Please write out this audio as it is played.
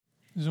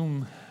Es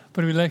un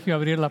privilegio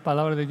abrir la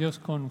palabra de Dios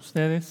con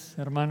ustedes,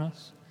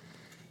 hermanos.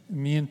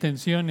 Mi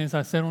intención es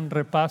hacer un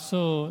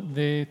repaso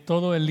de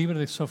todo el libro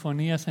de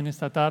Sofonías en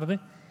esta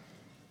tarde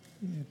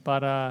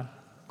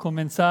para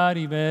comenzar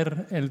y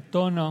ver el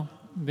tono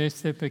de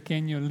este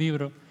pequeño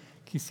libro.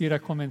 Quisiera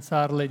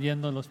comenzar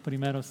leyendo los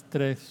primeros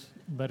 3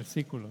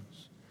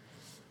 versículos.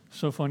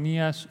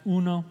 Sofonías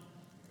 1,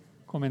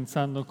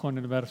 comenzando con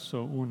el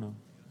verso 1.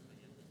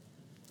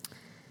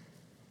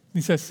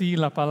 Dice así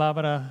la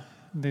palabra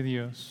de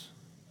Dios.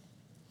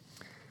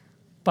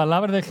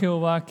 Palabra de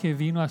Jehová que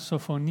vino a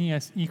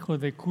Sofonías, hijo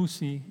de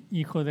Cusi,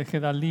 hijo de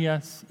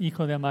Gedalías,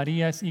 hijo de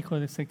Amarías, hijo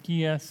de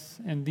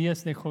Ezequías, en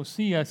días de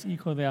Josías,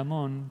 hijo de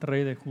Amón,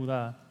 rey de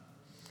Judá.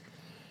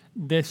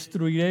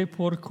 Destruiré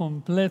por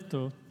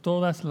completo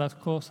todas las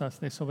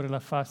cosas de sobre la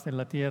faz de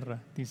la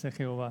tierra, dice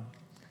Jehová.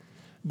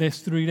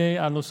 Destruiré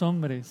a los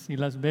hombres y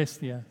las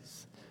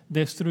bestias.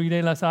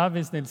 Destruiré las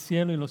aves del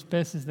cielo y los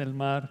peces del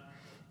mar.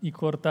 Y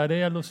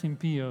cortaré a los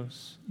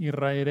impíos y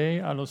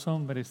raeré a los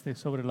hombres de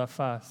sobre la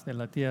faz de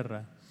la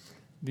tierra,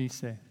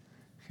 dice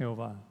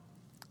Jehová.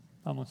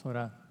 Vamos a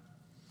orar.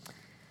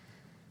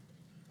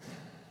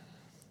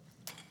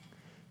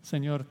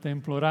 Señor, te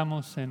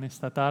imploramos en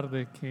esta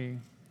tarde que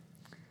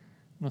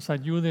nos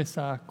ayudes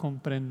a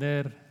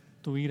comprender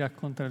tu ira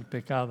contra el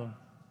pecado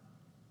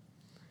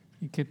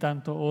y que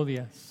tanto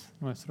odias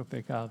nuestro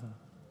pecado.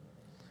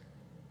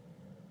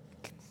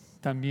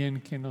 También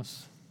que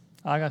nos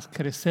hagas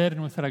crecer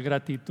nuestra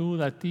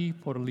gratitud a ti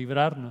por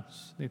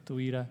librarnos de tu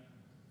ira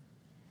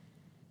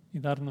y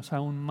darnos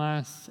aún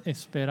más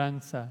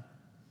esperanza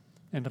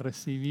en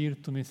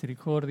recibir tu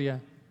misericordia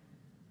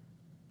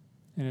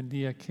en el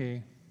día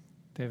que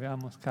te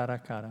veamos cara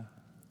a cara.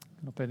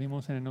 Lo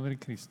pedimos en el nombre de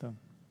Cristo.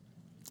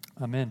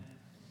 Amén.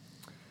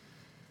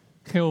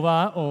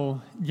 Jehová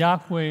o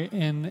Yahweh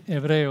en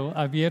hebreo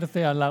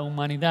advierte a la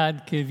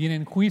humanidad que viene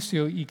en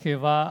juicio y que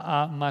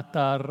va a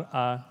matar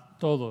a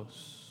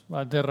todos.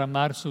 Va a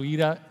derramar su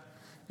ira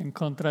en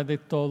contra de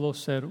todo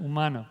ser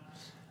humano.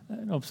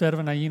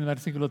 Observen allí en el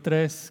versículo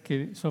 3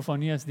 que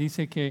Sofonías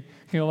dice que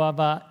Jehová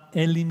va a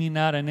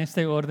eliminar en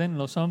este orden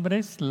los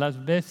hombres,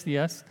 las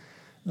bestias,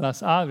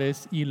 las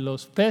aves y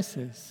los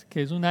peces,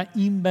 que es una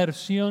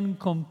inversión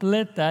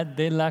completa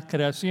de la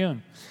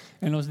creación.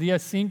 En los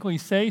días 5 y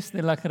 6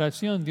 de la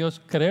creación,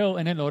 Dios creó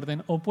en el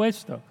orden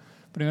opuesto.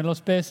 Primero los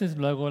peces,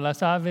 luego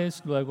las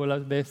aves, luego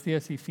las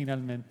bestias y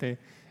finalmente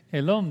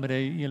el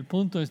hombre. Y el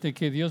punto es de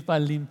que Dios va a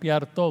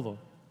limpiar todo,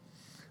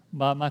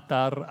 va a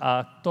matar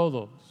a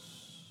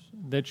todos.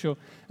 De hecho,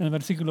 en el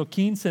versículo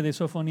 15 de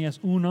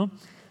Sofonías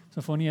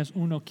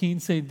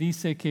 1:15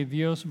 dice que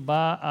Dios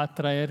va a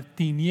traer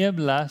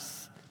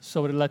tinieblas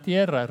sobre la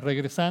tierra,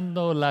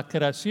 regresando la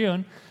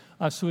creación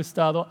a su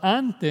estado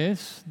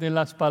antes de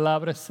las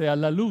palabras sea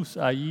la luz,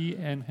 allí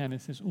en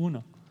Génesis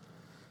 1.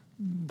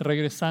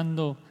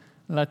 Regresando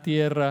la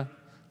tierra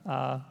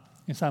a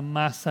esa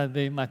masa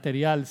de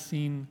material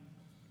sin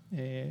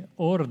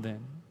orden.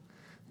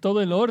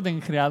 Todo el orden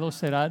creado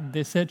será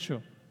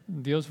deshecho.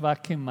 Dios va a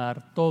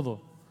quemar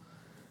todo.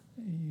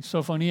 Y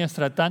Sofonías,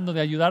 tratando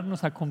de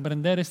ayudarnos a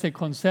comprender este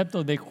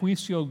concepto de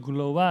juicio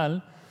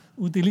global,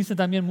 utiliza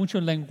también mucho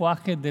el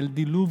lenguaje del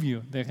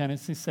diluvio de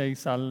Génesis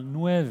 6 al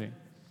 9.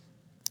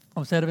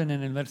 Observen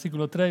en el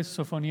versículo 3,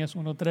 Sofonías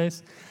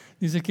 1:3,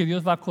 dice que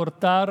Dios va a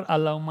cortar a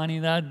la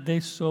humanidad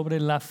de sobre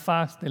la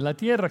faz de la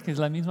tierra, que es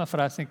la misma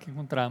frase que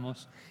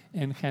encontramos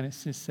en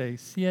Génesis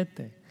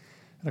 6:7.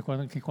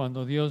 Recuerden que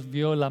cuando Dios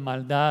vio la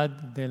maldad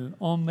del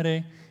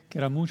hombre, que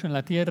era mucho en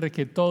la tierra,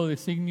 que todo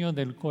designio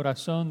del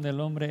corazón del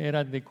hombre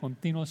era de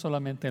continuo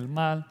solamente el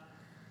mal,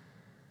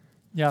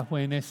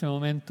 Yahweh en ese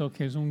momento,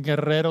 que es un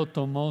guerrero,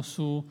 tomó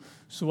su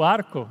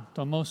arco,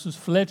 tomó sus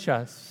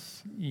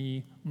flechas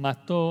y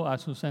mató a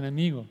sus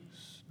enemigos.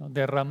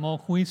 Derramó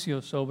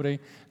juicio sobre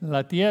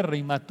la tierra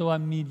y mató a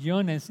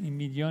millones y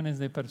millones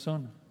de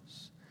personas.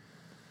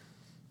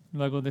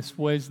 Luego,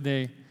 después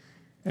de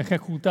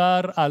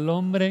ejecutar al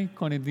hombre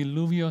con el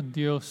diluvio,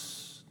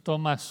 Dios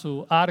toma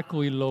su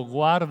arco y lo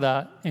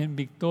guarda en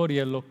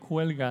victoria, lo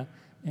cuelga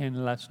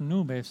en las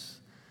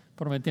nubes,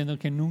 prometiendo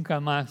que nunca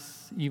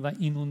más iba a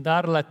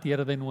inundar la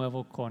tierra de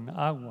nuevo con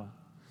agua.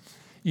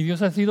 Y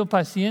Dios ha sido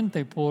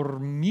paciente por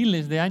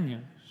miles de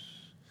años.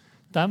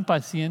 Tan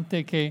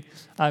paciente que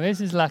a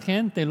veces la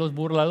gente, los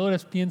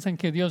burladores, piensan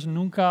que Dios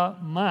nunca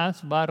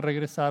más va a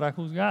regresar a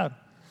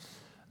juzgar.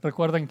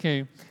 Recuerden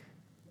que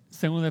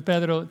según de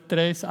Pedro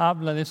 3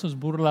 habla de esos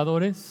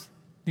burladores.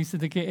 Dice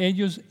de que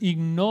ellos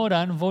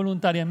ignoran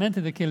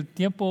voluntariamente de que el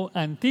tiempo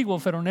antiguo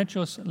fueron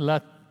hechas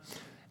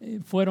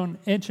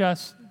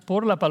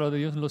por la palabra de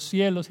Dios los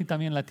cielos y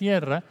también la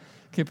tierra,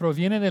 que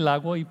proviene del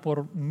agua y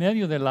por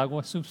medio del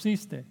agua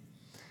subsiste.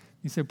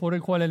 Dice, por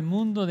el cual el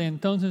mundo de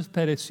entonces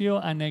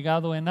pereció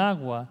anegado en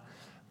agua,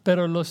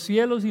 pero los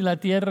cielos y la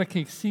tierra que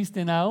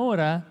existen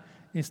ahora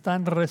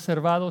están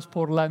reservados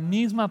por la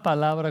misma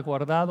palabra,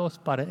 guardados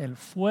para el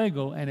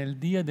fuego en el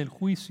día del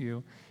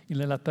juicio y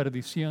de la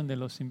perdición de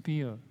los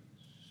impíos.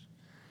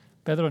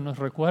 Pedro nos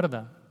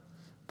recuerda,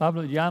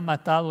 Pablo ya ha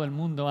matado el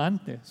mundo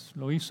antes,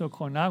 lo hizo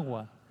con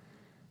agua,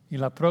 y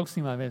la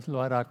próxima vez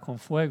lo hará con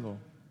fuego.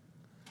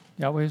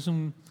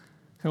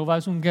 Jehová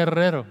es un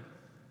guerrero,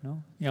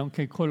 ¿no? Y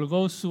aunque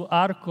colgó su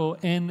arco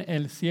en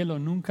el cielo,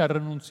 nunca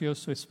renunció a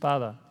su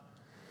espada.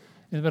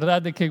 Es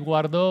verdad de que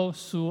guardó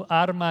su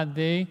arma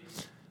de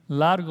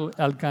largo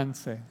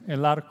alcance,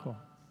 el arco,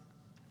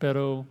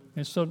 pero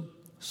eso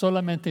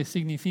solamente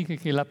significa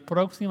que la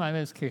próxima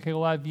vez que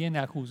Jehová viene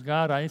a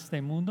juzgar a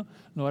este mundo,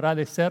 lo hará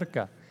de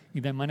cerca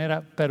y de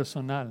manera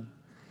personal.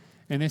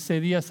 En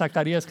ese día,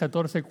 Zacarías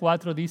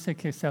 14:4 dice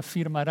que se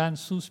afirmarán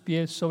sus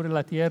pies sobre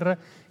la tierra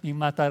y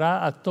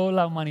matará a toda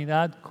la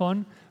humanidad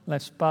con la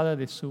espada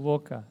de su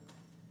boca.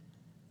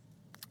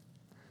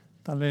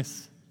 Tal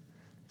vez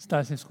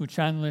estás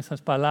escuchando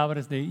esas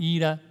palabras de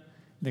ira,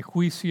 de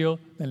juicio,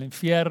 del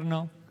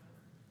infierno,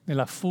 de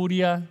la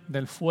furia,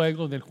 del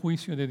fuego, del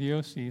juicio de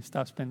Dios y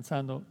estás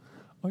pensando,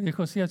 oye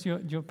Josías,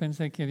 yo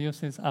pensé que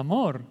Dios es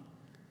amor.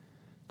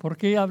 ¿Por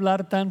qué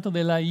hablar tanto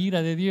de la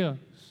ira de Dios?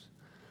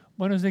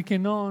 Bueno, es de que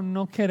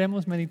no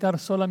queremos meditar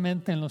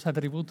solamente en los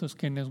atributos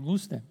que nos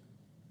gusten.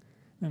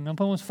 No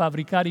podemos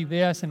fabricar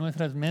ideas en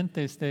nuestras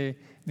mentes de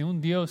un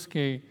Dios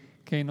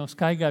que nos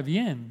caiga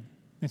bien.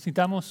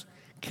 Necesitamos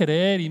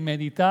creer y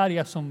meditar y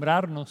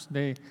asombrarnos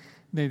de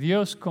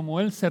Dios como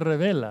Él se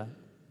revela,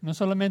 no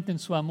solamente en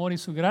su amor y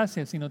su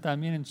gracia, sino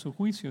también en su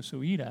juicio,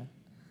 su ira.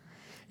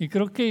 Y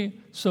creo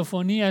que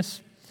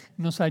Sofonías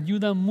nos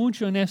ayuda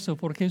mucho en eso,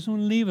 porque es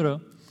un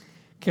libro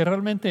que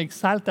realmente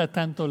exalta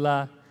tanto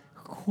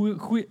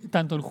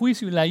el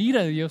juicio y la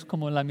ira de Dios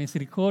como la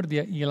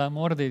misericordia y el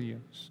amor de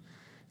Dios.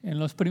 En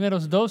los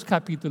primeros 2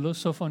 capítulos,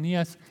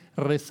 Sofonías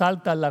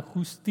resalta la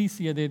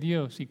justicia de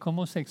Dios y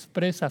cómo se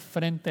expresa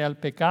frente al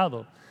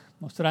pecado,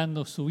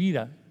 mostrando su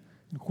ira,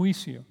 el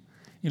juicio.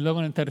 Y luego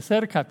en el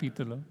 3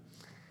 capítulo,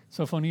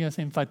 Sofonías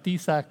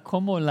enfatiza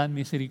cómo la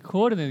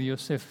misericordia de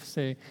Dios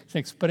se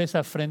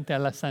expresa frente a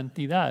la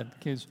santidad,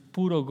 que es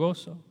puro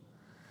gozo.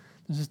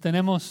 Entonces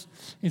tenemos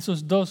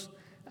esos 2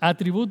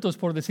 atributos,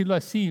 por decirlo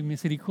así,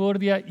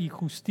 misericordia y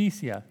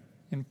justicia,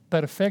 en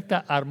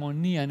perfecta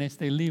armonía en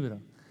este libro.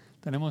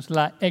 Tenemos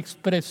la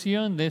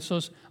expresión de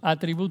esos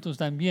atributos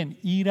también,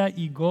 ira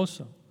y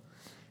gozo,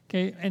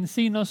 que en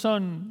sí no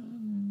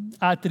son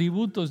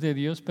atributos de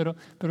Dios, pero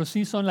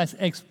sí son las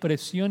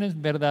expresiones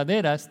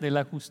verdaderas de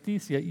la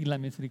justicia y la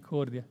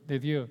misericordia de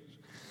Dios.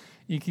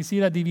 Y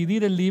quisiera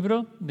dividir el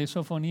libro de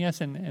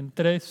Sofonías en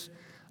 3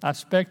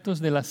 aspectos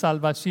de la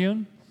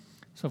salvación.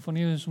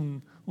 Sofonías es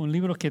un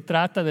libro que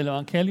trata del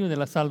Evangelio de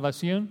la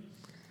salvación.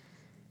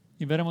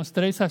 Y veremos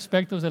 3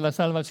 aspectos de la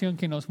salvación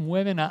que nos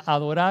mueven a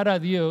adorar a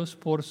Dios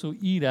por su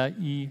ira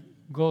y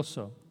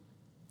gozo.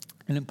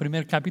 En el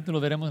primer capítulo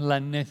veremos la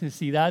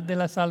necesidad de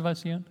la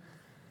salvación,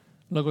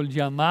 luego el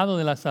llamado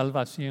de la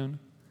salvación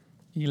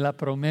y la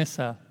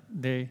promesa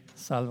de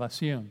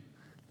salvación.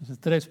 Entonces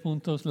 3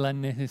 puntos, la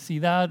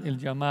necesidad, el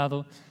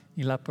llamado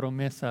y la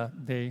promesa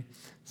de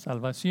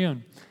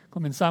salvación.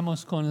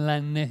 Comenzamos con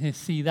la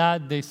necesidad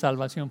de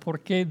salvación. ¿Por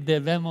qué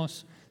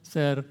debemos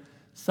ser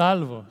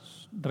salvos?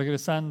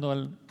 Regresando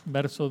al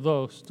verso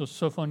 2,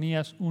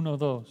 Sofonías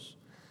 1:2.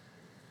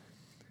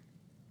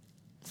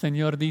 El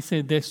Señor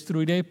dice,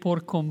 destruiré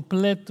por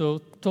completo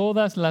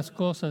todas las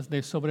cosas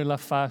de sobre la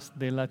faz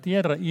de la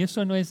tierra. Y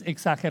eso no es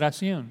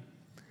exageración.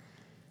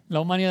 La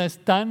humanidad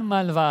es tan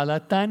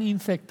malvada, tan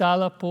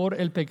infectada por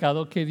el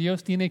pecado, que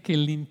Dios tiene que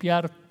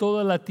limpiar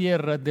toda la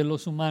tierra de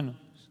los humanos.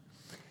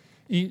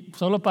 Y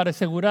solo para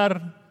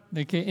asegurar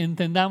de que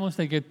entendamos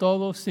de que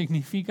todo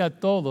significa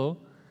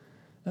todo,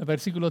 el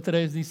versículo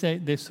 3 dice,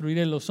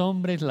 destruiré los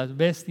hombres, las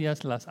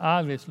bestias, las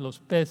aves, los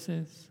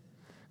peces,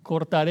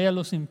 cortaré a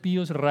los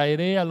impíos,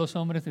 raeré a los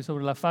hombres de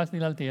sobre la faz de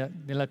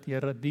la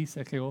tierra,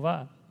 dice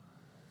Jehová.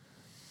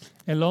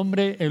 El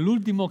hombre, el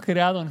último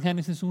creado en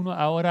Génesis 1,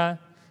 ahora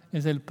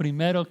es el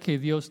primero que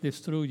Dios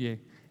destruye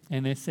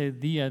en ese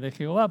día de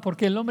Jehová,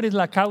 porque el hombre es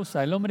la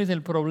causa, el hombre es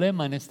el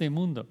problema en este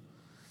mundo.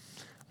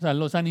 O sea,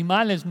 los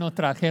animales no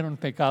trajeron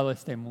pecado a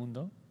este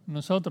mundo,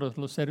 nosotros,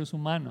 los seres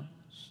humanos.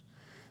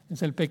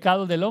 Es el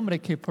pecado del hombre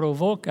que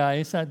provoca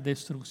esa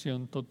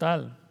destrucción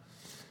total.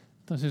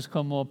 Entonces,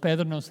 como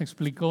Pedro nos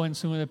explicó en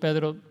 2 de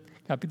Pedro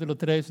capítulo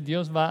 3,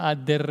 Dios va a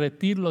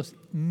derretir los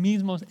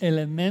mismos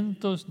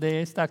elementos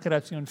de esta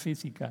creación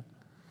física.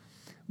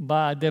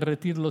 Va a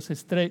derretir las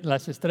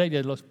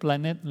estrellas, los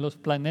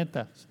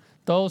planetas.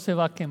 Todo se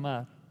va a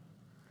quemar.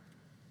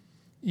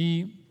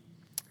 Y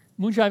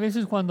muchas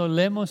veces cuando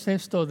leemos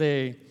esto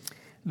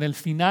del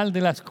final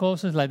de las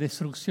cosas, la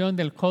destrucción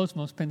del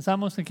cosmos,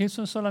 pensamos que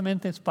eso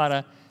solamente es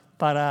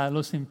para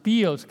los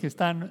impíos que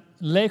están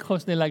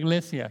lejos de la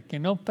iglesia, que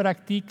no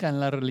practican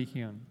la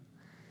religión.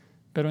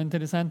 Pero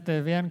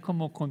interesante, vean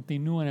cómo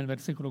continúa en el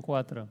versículo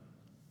 4,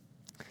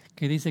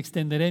 que dice,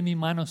 extenderé mi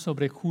mano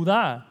sobre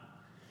Judá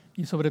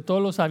y sobre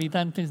todos los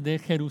habitantes de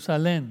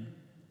Jerusalén.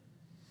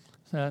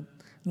 O sea,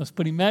 los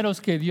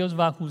primeros que Dios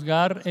va a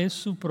juzgar es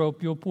su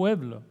propio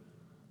pueblo,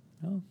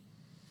 ¿no?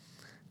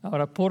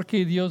 Ahora, ¿por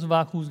qué Dios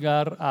va a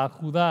juzgar a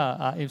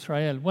Judá, a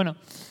Israel? Bueno,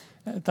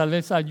 tal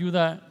vez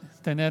ayuda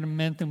a tener en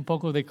mente un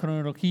poco de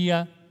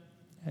cronología,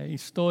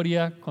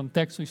 historia,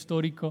 contexto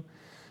histórico.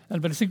 El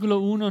versículo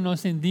 1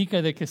 nos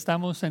indica de que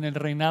estamos en el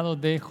reinado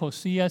de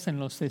Josías en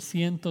los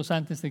 600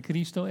 antes de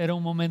Cristo. Era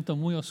un momento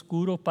muy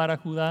oscuro para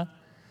Judá.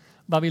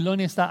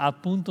 Babilonia está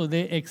a punto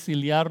de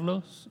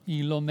exiliarlos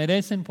y lo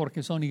merecen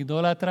porque son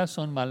idólatras,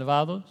 son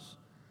malvados.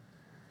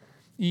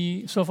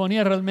 Y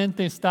Sofonías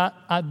realmente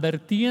está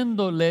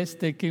advirtiéndoles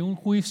de que un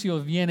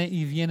juicio viene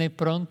y viene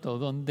pronto,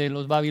 donde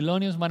los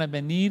babilonios van a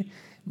venir,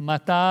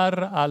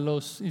 matar a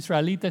los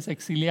israelitas,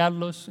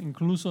 exiliarlos.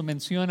 Incluso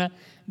menciona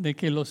de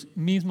que los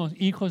mismos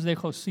hijos de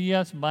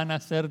Josías van a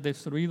ser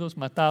destruidos,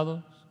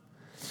 matados.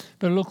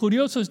 Pero lo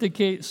curioso es de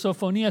que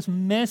Sofonías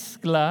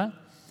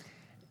mezcla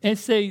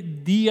ese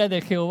día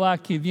de Jehová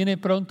que viene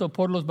pronto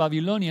por los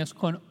babilonios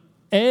con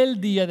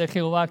el día de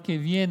Jehová que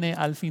viene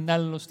al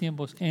final de los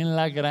tiempos en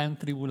la gran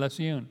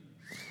tribulación.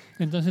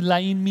 Entonces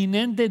la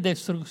inminente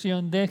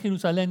destrucción de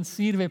Jerusalén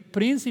sirve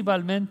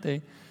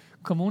principalmente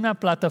como una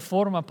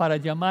plataforma para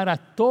llamar a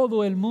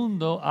todo el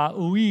mundo a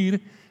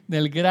huir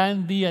del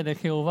gran día de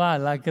Jehová,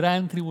 la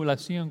gran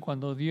tribulación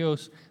cuando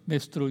Dios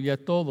destruye a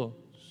todos.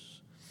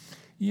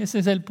 Y ese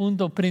es el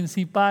punto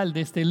principal de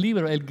este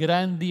libro, el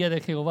gran día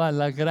de Jehová,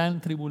 la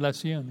gran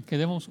tribulación, que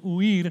debemos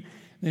huir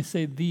de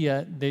ese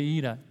día de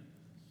ira.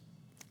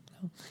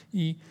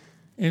 Y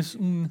es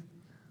un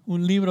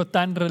libro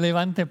tan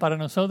relevante para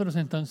nosotros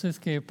entonces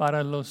que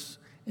para los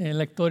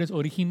lectores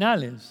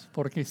originales,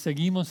 porque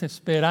seguimos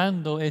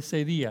esperando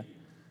ese día,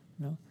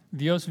 ¿no?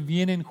 Dios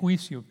viene en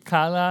juicio,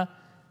 cada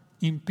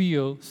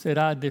impío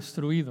será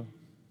destruido,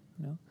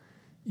 ¿no?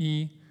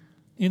 Y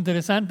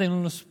interesante,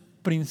 en los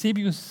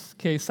principios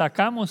que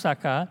sacamos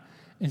acá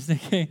es de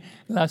que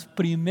las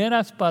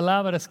primeras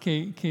palabras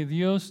que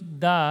Dios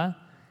da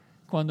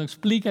cuando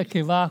explica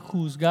que va a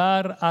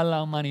juzgar a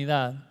la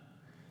humanidad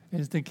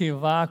es de que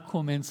va a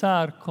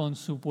comenzar con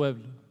su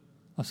pueblo.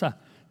 O sea,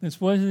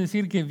 después de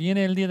decir que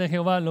viene el día de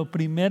Jehová, lo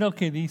primero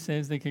que dice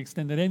es de que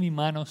extenderé mi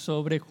mano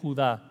sobre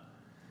Judá.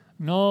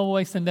 No voy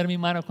a extender mi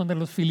mano contra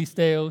los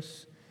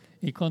filisteos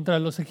y contra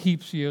los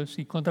egipcios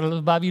y contra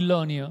los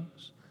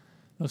babilonios.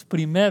 Los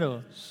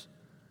primeros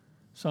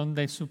son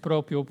de su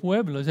propio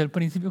pueblo. Es el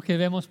principio que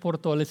vemos por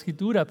toda la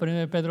Escritura.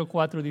 1 Pedro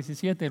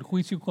 4:17, el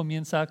juicio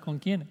comienza ¿con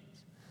quiénes?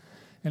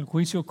 El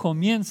juicio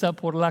comienza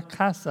por la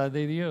casa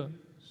de Dios.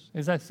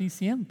 Es así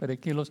siempre,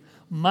 que los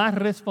más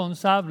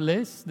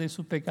responsables de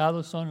su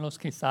pecado son los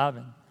que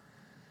saben.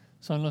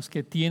 Son los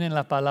que tienen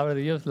la palabra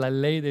de Dios, la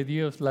ley de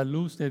Dios, la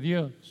luz de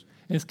Dios.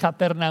 Es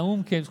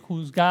Capernaum que es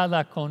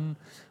juzgada con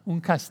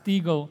un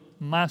castigo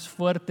más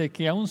fuerte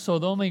que aún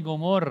Sodoma y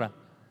Gomorra.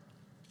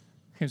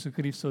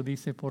 Jesucristo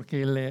dice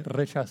porque le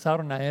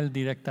rechazaron a Él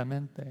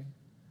directamente,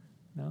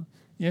 ¿no?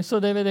 Y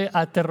eso debe de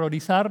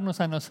aterrorizarnos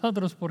a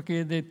nosotros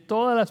porque de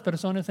todas las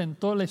personas en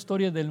toda la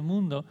historia del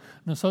mundo,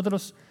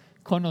 nosotros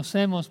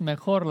conocemos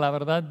mejor la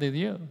verdad de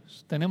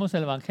Dios. Tenemos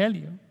el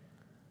Evangelio,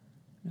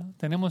 ¿no?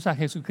 Tenemos a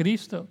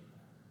Jesucristo.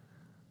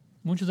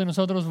 Muchos de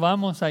nosotros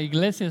vamos a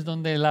iglesias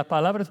donde la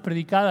palabra es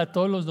predicada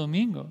todos los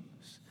domingos.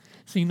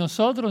 Si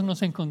nosotros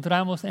nos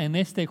encontramos en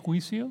este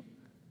juicio,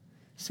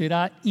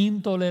 será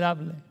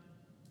intolerable.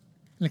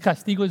 El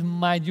castigo es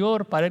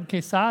mayor para el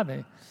que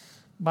sabe.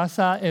 Vas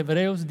a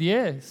Hebreos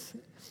 10.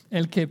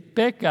 El que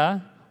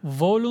peca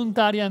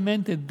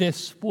voluntariamente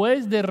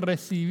después de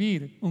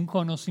recibir un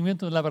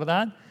conocimiento de la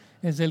verdad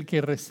es el que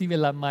recibe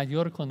la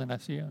mayor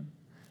condenación.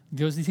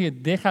 Dios dice,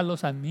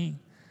 déjalos a mí.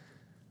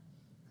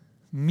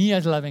 Mía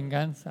es la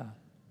venganza.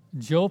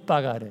 Yo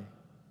pagaré.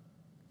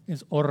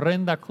 Es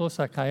horrenda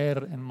cosa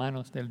caer en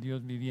manos del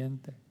Dios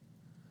viviente.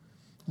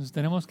 Entonces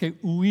tenemos que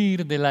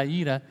huir de la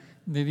ira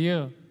de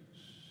Dios,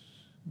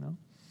 ¿no?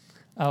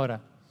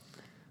 Ahora,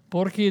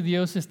 ¿por qué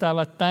Dios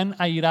estaba tan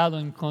airado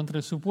en contra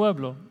de su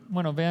pueblo?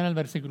 Bueno, vean el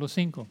versículo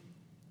 5.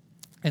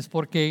 Es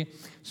porque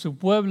su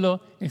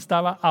pueblo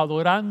estaba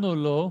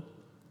adorándolo,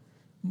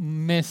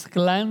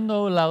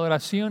 mezclando la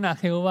adoración a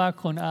Jehová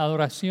con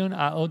adoración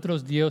a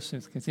otros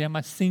dioses, que se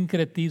llama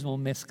sincretismo,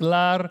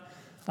 mezclar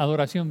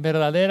adoración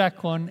verdadera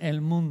con el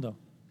mundo.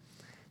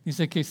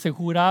 Dice que se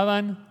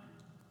juraban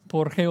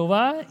por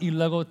Jehová y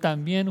luego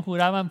también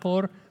juraban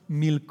por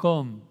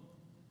Milcom,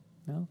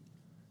 ¿no?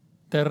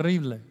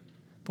 Terrible,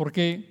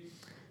 porque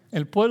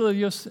el pueblo de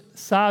Dios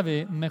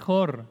sabe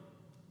mejor.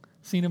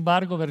 Sin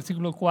embargo,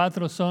 versículo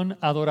 4 son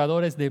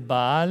adoradores de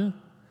Baal,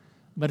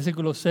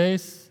 versículo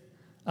 6,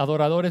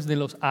 adoradores de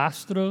los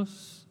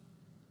astros.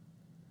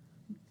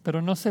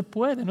 Pero no se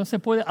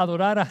puede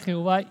adorar a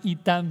Jehová y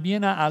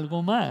también a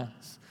algo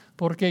más,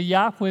 porque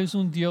Yahweh es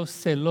un Dios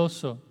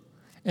celoso.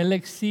 Él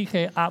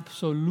exige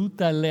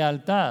absoluta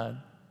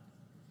lealtad.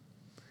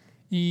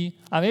 Y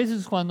a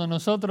veces cuando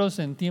nosotros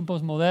en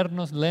tiempos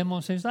modernos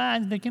leemos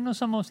 ¿de qué no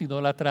somos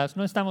idólatras?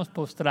 No estamos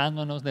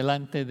postrándonos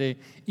delante de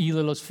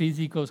ídolos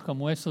físicos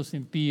como esos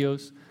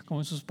impíos,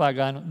 como esos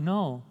paganos.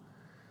 No,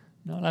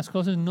 las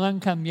cosas no han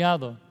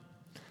cambiado.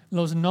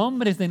 Los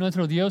nombres de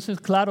nuestros dioses,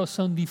 claro,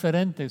 son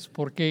diferentes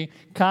porque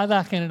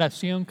cada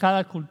generación,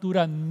 cada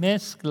cultura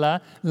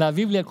mezcla la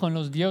Biblia con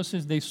los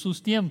dioses de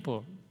sus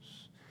tiempos.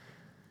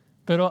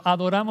 Pero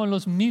adoramos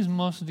los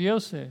mismos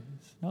dioses,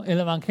 ¿no? El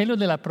evangelio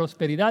de la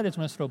prosperidad es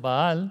nuestro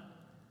Baal.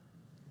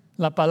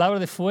 La palabra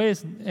de fue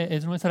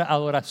es nuestra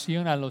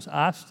adoración a los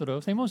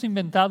astros. Hemos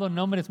inventado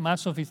nombres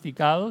más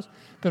sofisticados,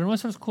 pero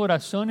nuestros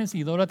corazones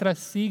idólatras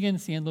siguen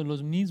siendo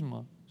los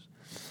mismos.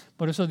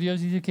 Por eso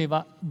Dios dice que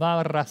va a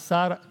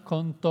arrasar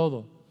con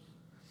todo.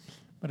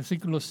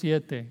 Versículo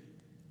 7.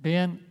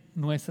 Vean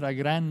nuestra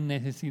gran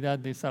necesidad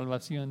de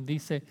salvación.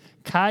 Dice,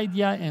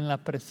 calla en la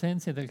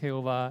presencia de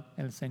Jehová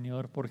el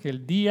Señor, porque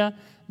el día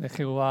de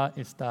Jehová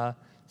está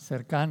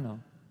cercano.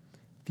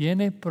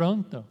 Viene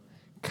pronto.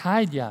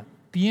 Calla,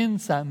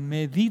 piensa,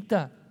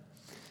 medita.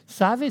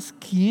 ¿Sabes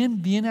quién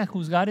viene a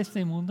juzgar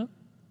este mundo?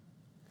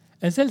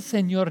 Es el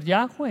Señor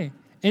Yahweh.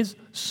 Es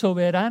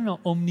soberano,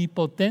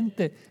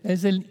 omnipotente.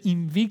 Es el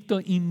invicto,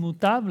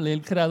 inmutable,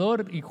 el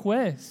creador y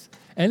juez.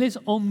 Él es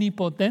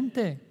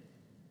omnipotente.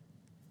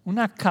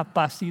 Una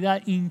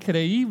capacidad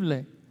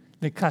increíble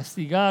de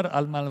castigar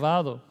al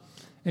malvado.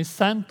 Es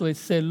santo, es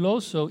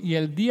celoso y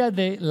el día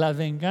de la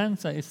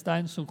venganza está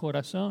en su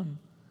corazón.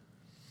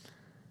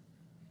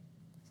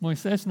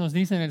 Moisés nos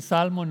dice en el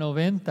Salmo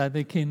 90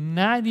 de que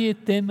nadie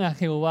teme a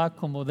Jehová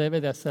como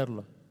debe de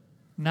hacerlo.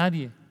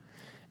 Nadie.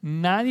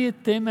 Nadie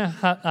teme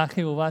a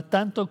Jehová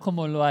tanto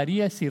como lo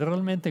haría si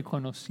realmente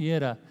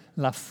conociera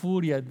la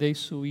furia de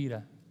su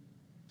ira.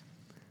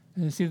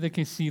 Es decir, de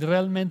que si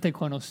realmente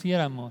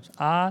conociéramos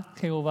a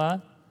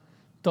Jehová,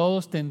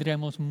 todos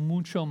tendríamos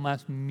mucho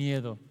más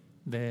miedo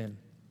de Él.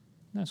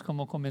 Es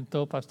como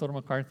comentó Pastor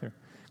MacArthur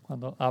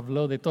cuando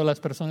habló de todas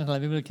las personas en la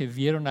Biblia que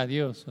vieron a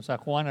Dios. O sea,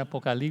 Juan,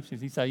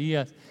 Apocalipsis,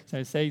 Isaías,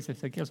 6,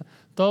 Ezequiel. O sea,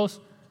 todos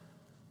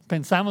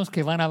pensamos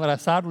que van a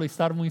abrazarlo y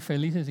estar muy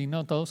felices y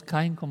no, todos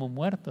caen como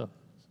muertos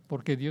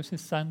porque Dios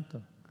es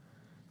santo,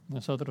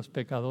 nosotros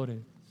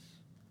pecadores.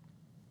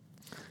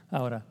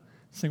 Ahora,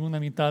 segunda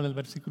mitad del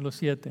versículo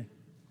 7.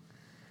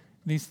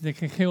 Dice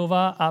que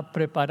Jehová ha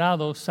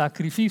preparado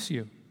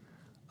sacrificio,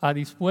 ha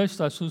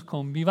dispuesto a sus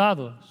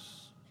convidados.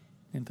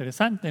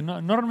 Interesante,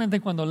 ¿no? Normalmente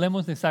cuando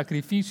leemos de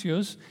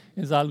sacrificios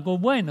es algo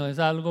bueno, es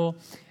algo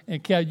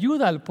que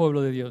ayuda al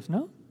pueblo de Dios,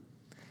 ¿no?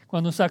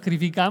 Cuando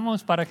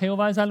sacrificamos para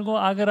Jehová es algo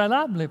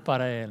agradable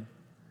para Él.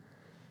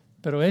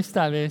 Pero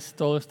esta vez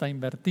todo está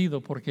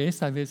invertido porque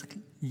esta vez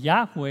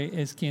Yahweh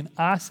es quien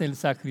hace el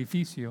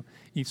sacrificio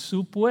y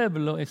su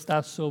pueblo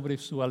está sobre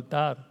su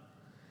altar.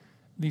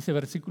 Dice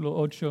versículo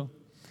 8,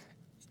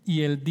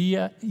 y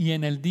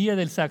en el día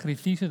del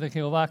sacrificio de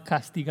Jehová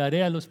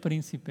castigaré a los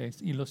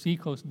príncipes y los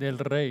hijos del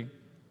rey.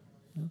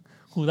 ¿No?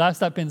 Judá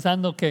está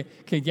pensando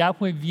que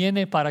Yahweh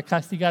viene para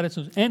castigar a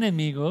sus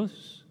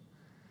enemigos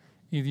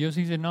y Dios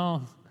dice,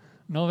 no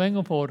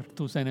vengo por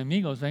tus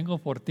enemigos, vengo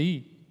por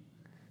ti.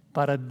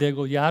 Para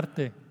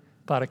degollarte,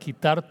 para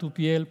quitar tu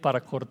piel,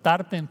 para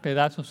cortarte en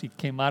pedazos y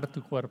quemar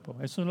tu cuerpo.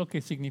 Eso es lo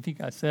que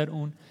significa hacer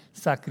un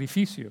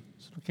sacrificio.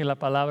 Eso es lo que la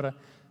palabra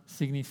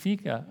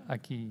significa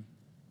aquí.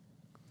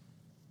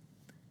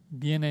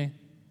 Viene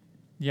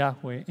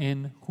Yahweh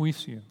en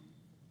juicio.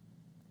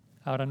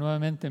 Ahora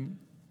nuevamente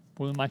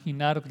puedo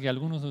imaginar que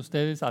algunos de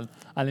ustedes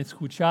al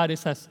escuchar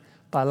esas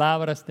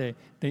palabras de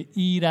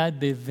ira,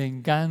 de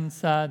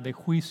venganza, de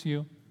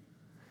juicio,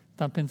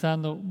 están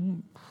pensando,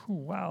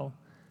 wow.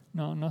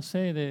 No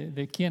sé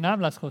de quién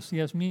hablas,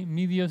 Josías.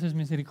 Mi Dios es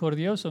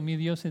misericordioso, mi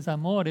Dios es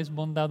amor, es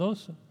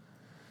bondadoso.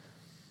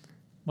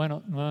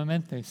 Bueno,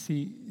 nuevamente,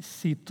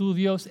 si tu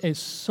Dios es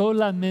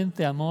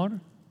solamente amor,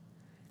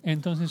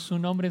 entonces su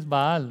nombre es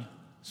Baal,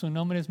 su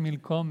nombre es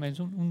Milcom, es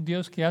un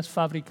Dios que has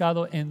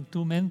fabricado en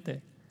tu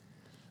mente.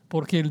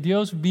 Porque el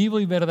Dios vivo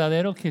y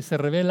verdadero que se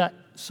revela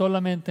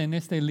solamente en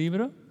este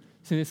libro,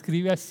 se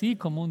describe así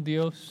como un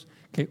Dios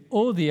que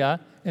odia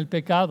el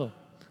pecado,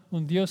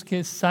 un Dios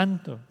que es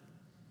santo.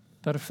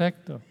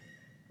 Perfecto.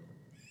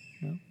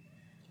 ¿No?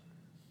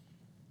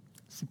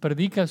 Si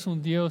predicas un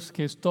Dios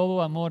que es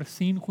todo amor,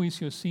 sin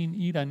juicio, sin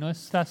ira, no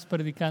estás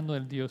predicando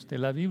el Dios de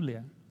la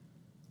Biblia.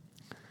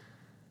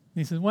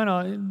 Dices,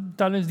 bueno,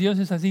 tal vez Dios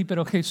es así,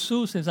 pero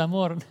Jesús es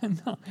amor.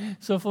 No.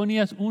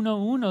 Sofonías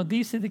 1:1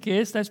 dice de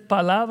que esta es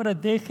palabra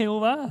de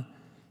Jehová.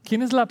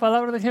 ¿Quién es la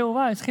palabra de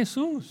Jehová? Es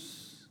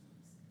Jesús.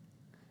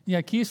 Y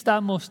aquí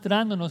está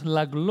mostrándonos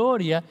la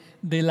gloria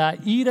de la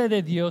ira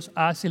de Dios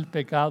hacia el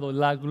pecado,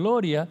 la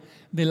gloria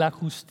de la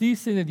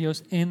justicia de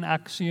Dios en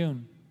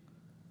acción.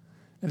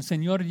 El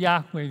Señor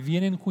Yahweh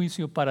viene en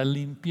juicio para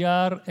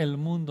limpiar el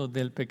mundo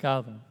del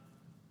pecado.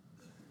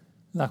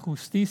 La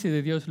justicia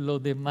de Dios lo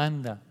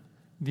demanda.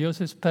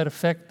 Dios es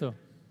perfecto,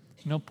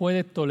 no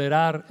puede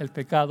tolerar el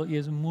pecado y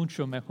es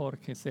mucho mejor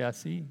que sea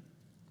así.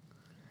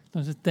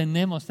 Entonces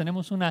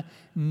tenemos una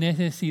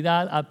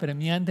necesidad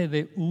apremiante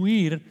de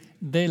huir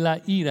de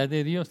la ira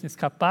de Dios, de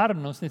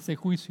escaparnos de ese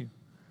juicio.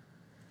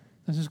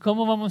 Entonces,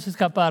 ¿cómo vamos a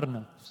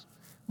escaparnos?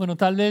 Bueno,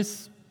 tal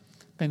vez,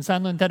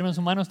 pensando en términos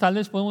humanos, tal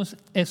vez podemos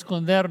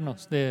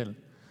escondernos de Él.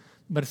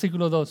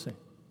 Versículo 12.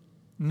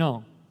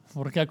 No,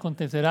 porque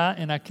acontecerá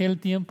en aquel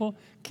tiempo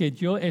que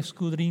yo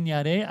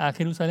escudriñaré a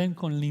Jerusalén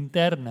con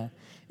linterna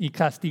y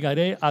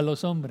castigaré a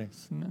los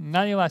hombres.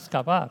 Nadie va a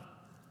escapar.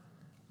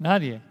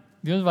 Nadie.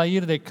 Dios va a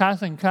ir de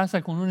casa en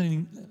casa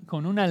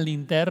con una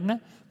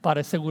linterna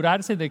para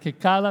asegurarse de que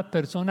cada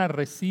persona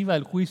reciba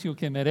el juicio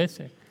que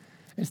merece.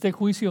 Este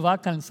juicio va a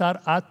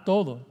alcanzar a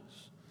todos.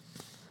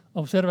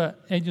 Observa,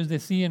 ellos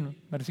decían,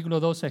 versículo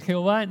 12,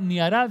 Jehová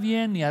ni hará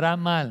bien ni hará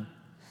mal.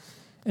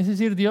 Es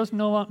decir, Dios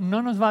no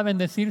nos va a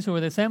bendecir si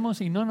obedecemos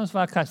y no nos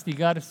va a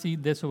castigar si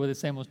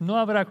desobedecemos. No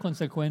habrá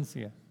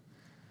consecuencia.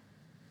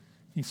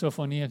 Y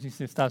Sofonías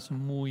dice, estás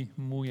muy,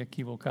 muy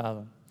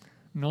equivocado.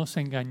 No os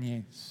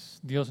engañéis.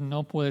 Dios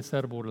no puede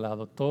ser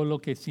burlado. Todo lo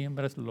que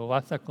siembras lo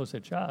vas a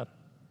cosechar.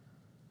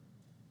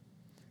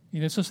 Y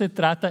de eso se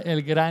trata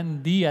el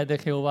gran día de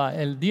Jehová.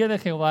 El día de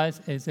Jehová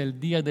es el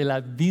día de la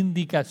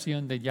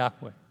vindicación de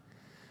Yahweh,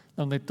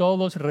 donde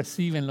todos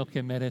reciben lo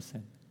que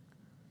merecen.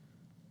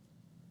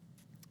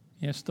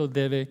 Y esto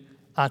debe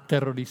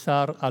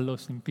aterrorizar a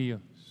los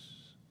impíos.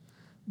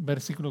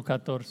 Versículo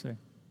 14.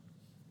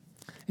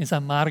 Es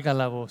amarga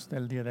la voz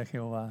del día de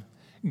Jehová.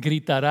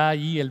 Gritará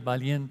allí el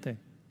valiente.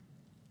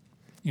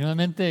 Y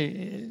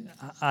nuevamente,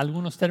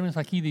 algunos términos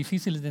aquí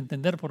difíciles de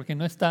entender porque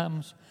no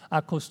estamos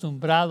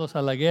acostumbrados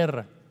a la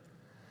guerra.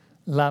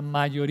 La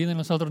mayoría de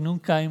nosotros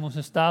nunca hemos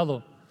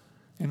estado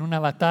en una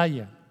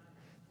batalla.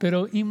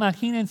 Pero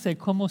imagínense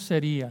cómo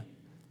sería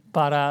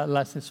para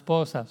las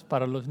esposas,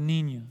 para los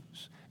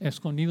niños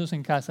escondidos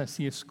en casa,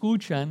 si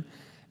escuchan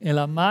el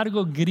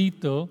amargo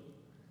grito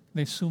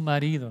de su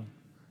marido,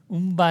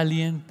 un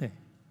valiente,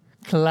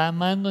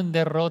 clamando en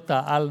derrota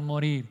al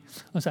morir.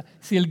 O sea,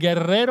 si el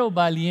guerrero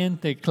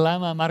valiente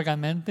clama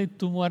amargamente,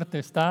 tu muerte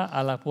está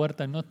a la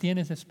puerta, no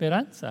tienes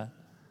esperanza.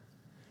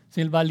 Si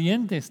el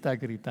valiente está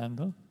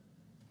gritando.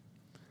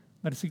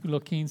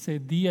 Versículo 15,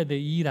 día de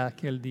ira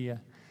aquel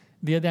día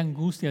de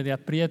angustia, de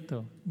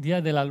aprieto,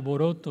 día del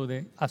alboroto,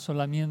 de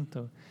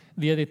asolamiento,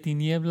 día de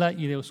tiniebla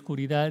y de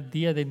oscuridad,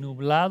 día de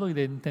nublado y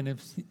de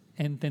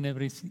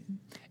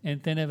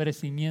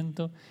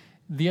entenebrecimiento,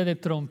 día de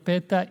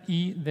trompeta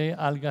y de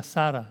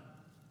algazara.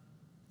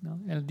 ¿No?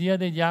 El día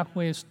de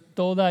Yahweh es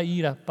toda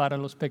ira para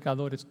los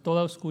pecadores,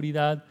 toda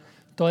oscuridad,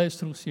 toda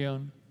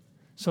destrucción,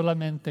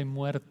 solamente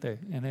muerte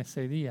en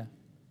ese día.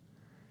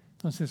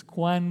 Entonces,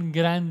 ¿cuán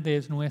grande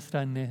es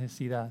nuestra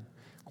necesidad?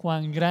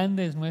 ¿Cuán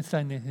grande es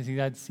nuestra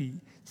necesidad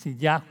si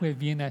Yahweh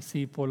viene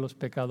así por los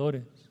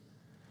pecadores?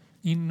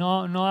 Y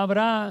no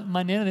habrá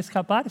manera de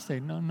escaparse,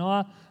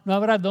 no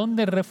habrá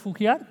dónde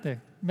refugiarte.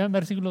 Vean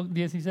versículo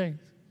 16.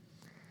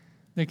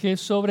 De que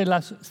sobre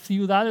las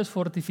ciudades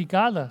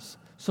fortificadas,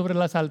 sobre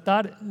las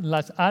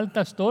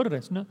altas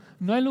torres,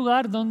 no hay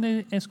lugar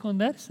donde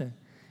esconderse.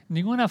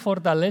 Ninguna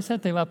fortaleza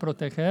te va a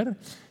proteger.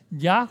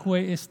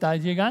 Yahweh está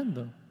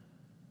llegando.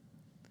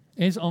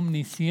 Es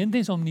omnisciente,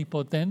 es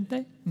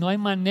omnipotente. No hay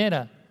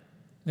manera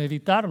de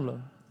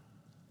evitarlo.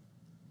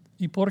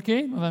 ¿Y por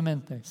qué?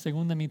 Nuevamente,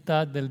 segunda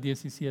mitad del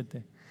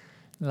 17.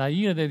 La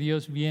ira de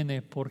Dios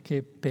viene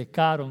porque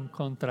pecaron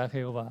contra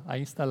Jehová.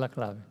 Ahí está la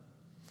clave.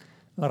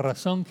 La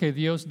razón que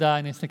Dios da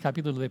en este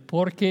capítulo de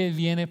por qué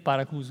viene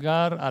para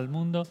juzgar al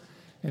mundo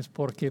es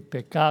porque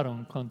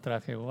pecaron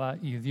contra Jehová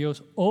y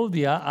Dios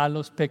odia a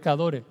los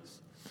pecadores.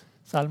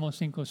 Salmo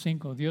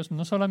 5:5. Dios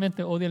no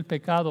solamente odia el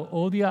pecado,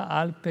 odia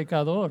al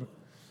pecador.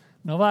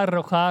 No va a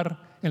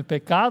arrojar el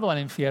pecado al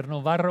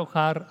infierno, va a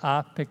arrojar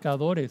a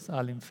pecadores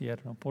al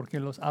infierno porque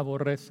los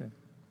aborrece.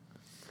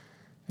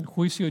 El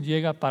juicio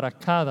llega para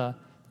cada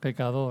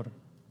pecador.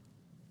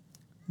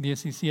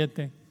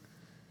 17.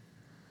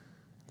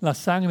 La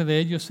sangre de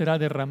ellos será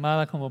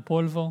derramada como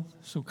polvo,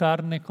 su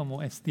carne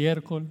como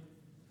estiércol.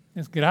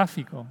 Es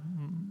gráfico.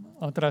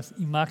 Otras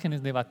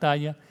imágenes de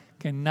batalla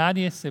que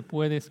nadie se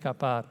puede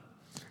escapar.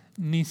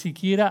 Ni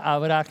siquiera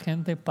habrá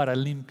gente para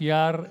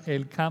limpiar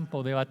el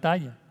campo de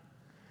batalla.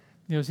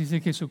 Dios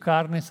dice que su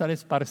carne será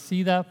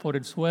esparcida por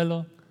el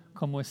suelo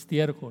como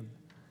estiércol.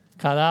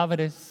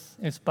 Cadáveres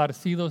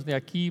esparcidos de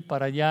aquí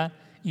para allá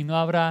y no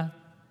habrá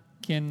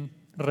quien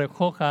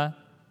recoja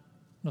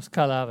los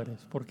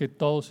cadáveres porque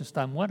todos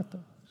están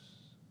muertos.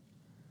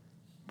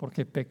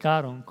 Porque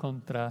pecaron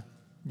contra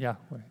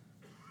Yahweh.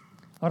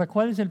 Ahora,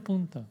 ¿cuál es el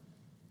punto?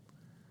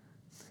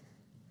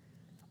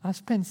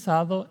 ¿Has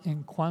pensado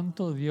en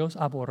cuánto Dios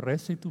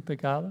aborrece tu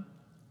pecado?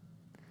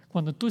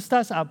 Cuando tú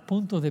estás a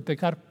punto de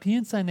pecar,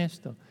 piensa en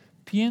esto.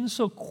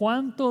 Pienso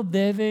cuánto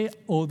debe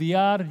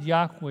odiar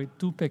Yahweh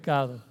tu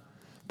pecado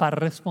para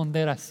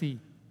responder así.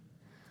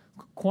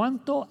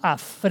 Cuánto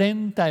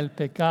afrenta el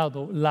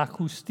pecado la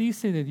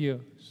justicia de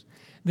Dios,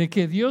 de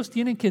que Dios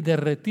tiene que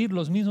derretir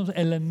los mismos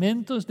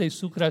elementos de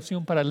su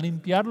creación para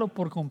limpiarlo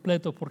por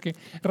completo, porque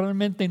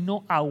realmente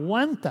no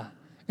aguanta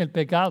el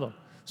pecado.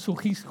 Su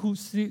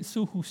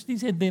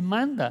justicia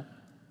demanda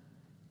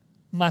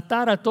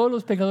matar a todos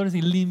los pecadores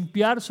y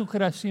limpiar su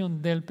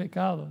creación del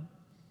pecado.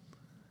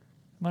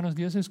 Hermanos,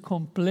 Dios es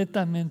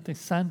completamente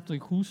santo y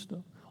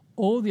justo.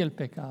 Odia el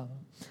pecado.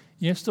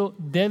 Y esto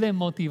debe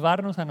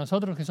motivarnos a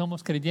nosotros que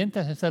somos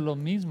creyentes a hacer lo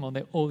mismo,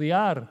 de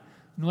odiar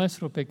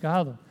nuestro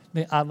pecado,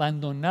 de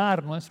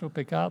abandonar nuestro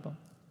pecado.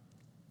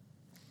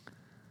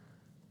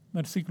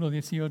 Versículo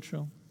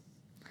 18.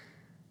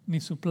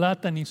 Ni su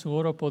plata ni su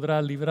oro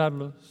podrá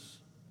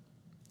librarlos.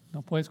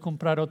 No puedes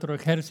comprar otro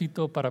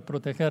ejército para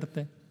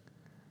protegerte.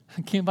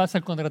 ¿A quién vas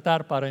a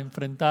contratar para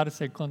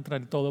enfrentarse contra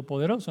el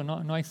Todopoderoso?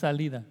 No hay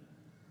salida.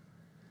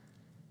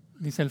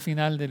 dice al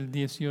final del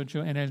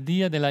 18, en el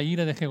día de la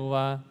ira de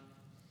Jehová,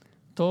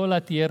 toda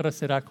la tierra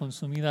será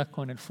consumida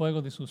con el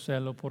fuego de su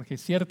celo, porque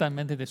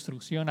ciertamente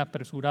destrucción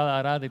apresurada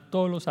hará de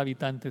todos los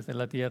habitantes de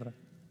la tierra.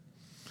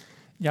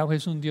 Yahweh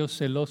es un Dios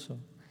celoso,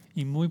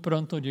 y muy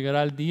pronto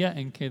llegará el día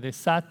en que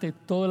desate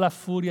toda la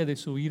furia de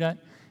su ira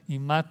y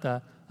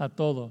mata a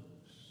todos.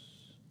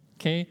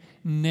 Qué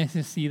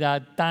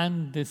necesidad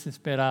tan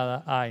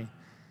desesperada hay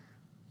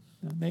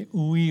de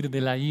huir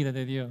de la ira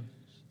de Dios.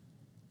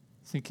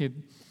 Así que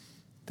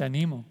te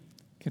animo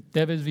que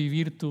debes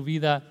vivir tu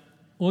vida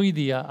hoy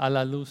día a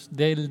la luz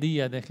del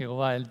día de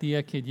Jehová, el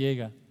día que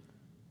llega,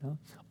 ¿no?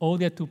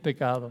 Odia tu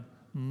pecado,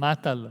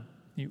 mátalo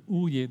y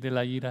huye de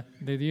la ira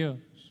de Dios.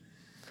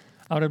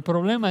 Ahora, el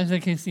problema es de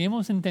que si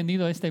hemos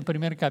entendido este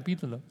primer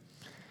capítulo,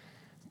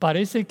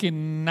 parece que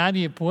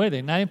nadie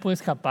puede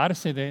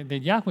escaparse de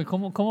Yahweh.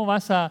 ¿Cómo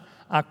vas a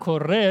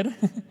correr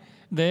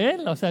de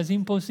Él? O sea, es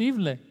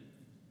imposible,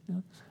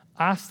 ¿no?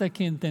 Hasta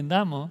que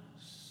entendamos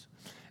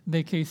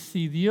de que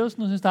si Dios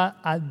nos está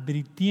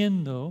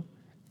advirtiendo,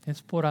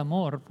 es por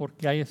amor,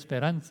 porque hay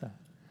esperanza.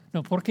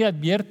 No, porque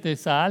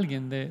adviertes a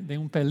alguien de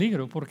un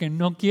peligro, porque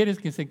no quieres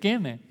que se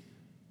queme,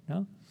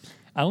 ¿no?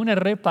 Aún el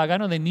rey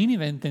pagano de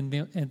Nínive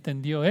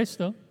entendió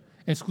esto.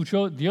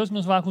 Escuchó, Dios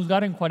nos va a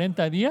juzgar en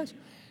 40 días.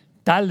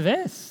 Tal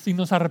vez, si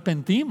nos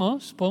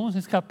arrepentimos, podemos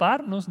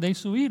escaparnos de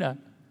su ira.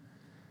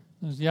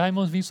 Entonces, ya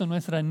hemos visto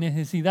nuestra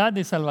necesidad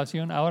de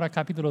salvación. Ahora,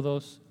 capítulo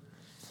 2,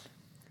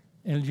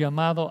 el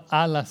llamado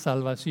a la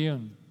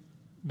salvación.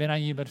 Ven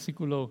ahí,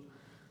 versículo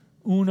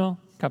 1,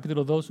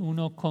 capítulo 2,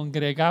 1.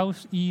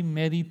 Congregaos y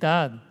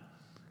meditad.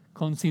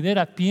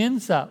 Considera,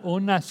 piensa, oh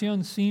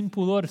nación sin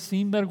pudor,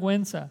 sin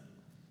vergüenza.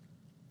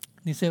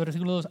 Dice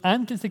versículo 2,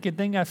 antes de que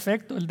tenga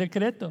efecto el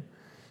decreto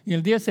y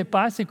el día se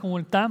pase como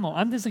el tamo,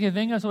 antes de que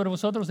venga sobre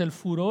vosotros el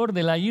furor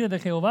de la ira de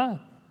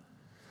Jehová.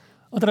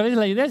 Otra vez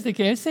la idea es de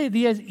que ese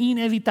día es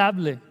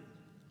inevitable.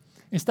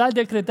 Está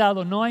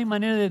decretado, no hay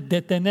manera de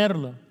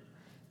detenerlo.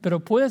 Pero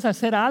puedes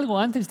hacer algo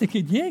antes de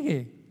que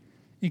llegue.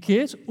 Y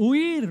que es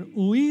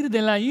huir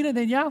de la ira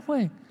de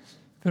Yahweh.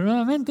 Pero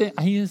nuevamente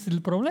ahí es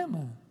el problema.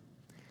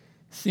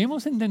 Si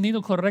hemos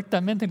entendido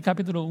correctamente el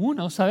capítulo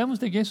 1, sabemos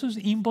de que eso es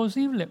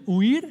imposible.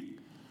 Huir.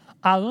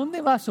 ¿A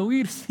dónde vas a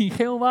huir si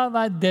Jehová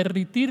va a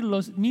derritir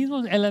los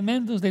mismos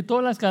elementos de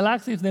todas las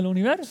galaxias del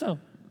universo?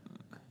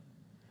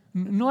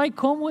 No hay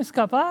cómo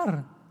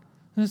escapar.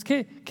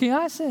 Entonces, ¿qué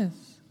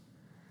haces?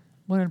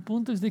 Bueno, el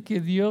punto es de que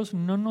Dios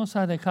no nos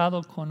ha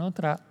dejado con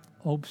otra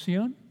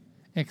opción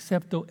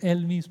excepto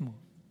Él mismo.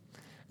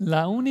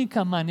 La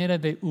única manera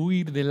de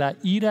huir de la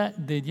ira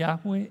de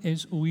Yahweh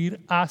es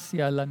huir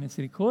hacia la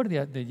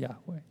misericordia de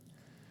Yahweh.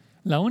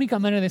 La única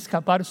manera de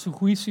escapar su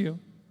juicio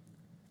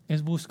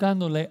es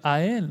buscándole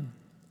a Él.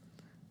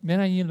 Ven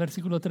ahí el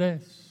versículo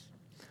 3.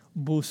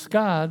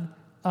 Buscad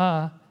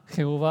a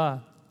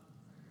Jehová.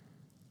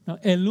 ¿No?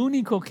 El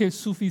único que es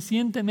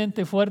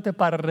suficientemente fuerte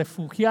para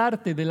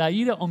refugiarte de la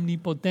ira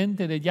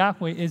omnipotente de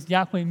Yahweh es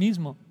Yahweh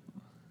mismo.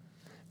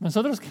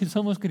 Nosotros que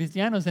somos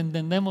cristianos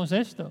entendemos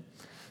esto.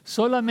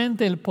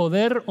 Solamente el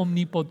poder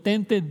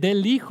omnipotente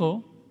del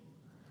Hijo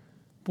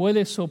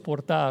puede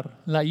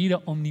soportar la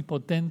ira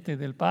omnipotente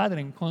del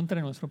Padre en contra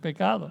de nuestro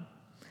pecado.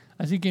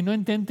 Así que no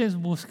intentes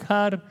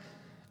buscar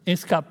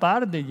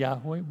escapar de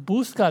Yahweh,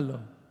 búscalo.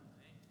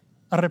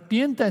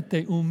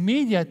 Arrepiéntate,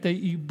 humíllate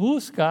y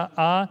busca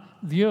a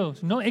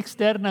Dios. No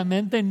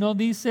externamente, no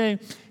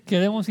dice que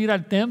debemos ir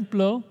al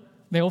templo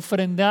de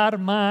ofrendar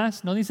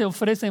más, no dice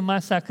ofrece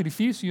más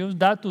sacrificios,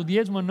 da tu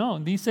diezmo, no.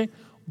 Dice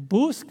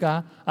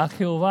busca a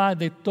Jehová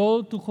de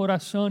todo tu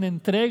corazón,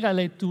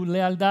 entrégale tu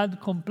lealtad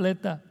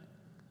completa.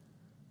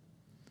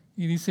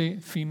 Y dice,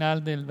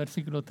 final del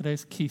versículo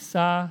 3,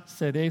 quizá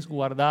seréis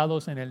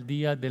guardados en el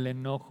día del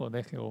enojo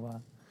de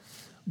Jehová.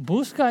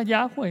 Busca a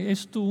Yahweh,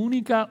 es tu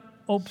única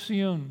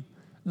opción,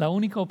 la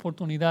única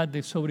oportunidad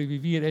de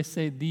sobrevivir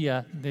ese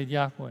día de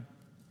Yahweh.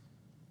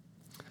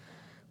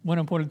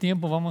 Bueno, por el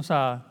tiempo vamos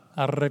a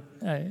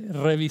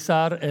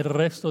revisar el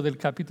resto del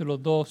capítulo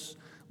 2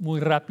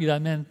 muy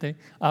rápidamente.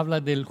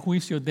 Habla del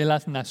juicio de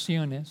las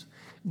naciones.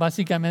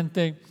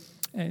 Básicamente,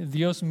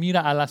 Dios mira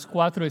a las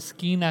 4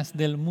 esquinas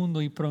del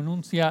mundo y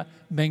pronuncia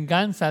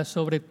venganza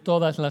sobre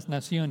todas las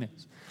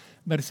naciones.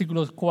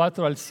 Versículos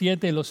 4 al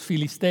 7, los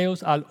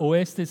filisteos al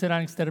oeste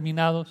serán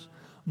exterminados.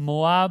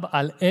 Moab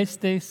al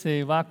este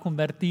se va a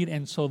convertir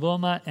en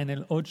Sodoma en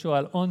el 8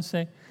 al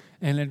 11.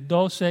 En el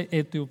 12,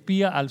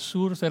 Etiopía al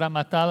sur será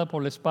matada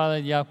por la espada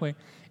de Yahweh.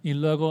 Y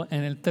luego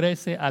en el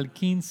 13 al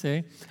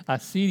 15,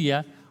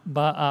 Asiria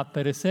va a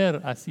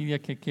perecer, Asiria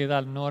que queda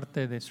al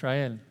norte de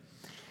Israel.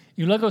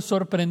 Y luego,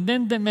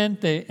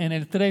 sorprendentemente, en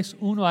el 3,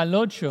 1 al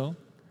 8,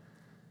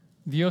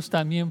 Dios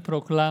también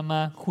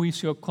proclama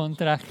juicio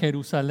contra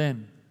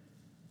Jerusalén.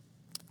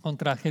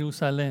 Contra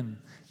Jerusalén,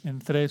 en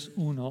 3,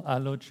 1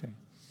 al 8.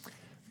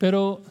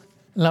 Pero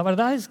la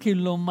verdad es que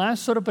lo más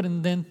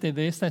sorprendente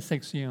de esta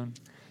sección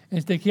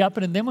es de que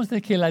aprendemos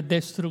de que la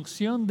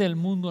destrucción del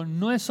mundo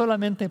no es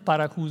solamente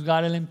para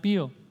juzgar al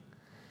impío,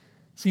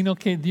 sino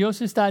que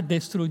Dios está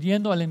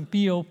destruyendo al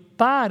impío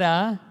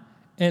para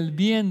el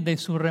bien de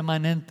su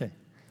remanente,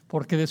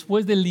 porque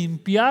después de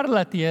limpiar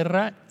la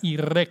tierra y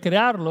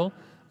recrearlo,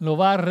 lo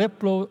va a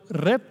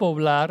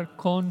repoblar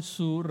con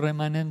su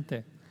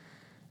remanente.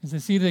 Es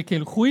decir, de que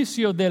el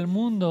juicio del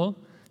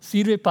mundo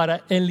sirve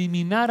para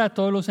eliminar a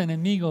todos los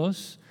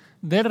enemigos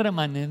del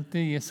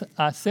remanente y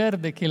hacer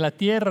de que la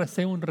tierra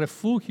sea un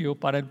refugio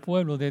para el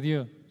pueblo de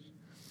Dios.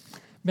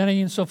 Vean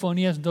ahí en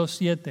Sofonías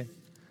 2:7.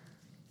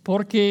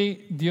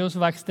 Porque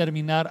Dios va a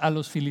exterminar a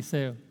los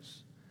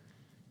filisteos.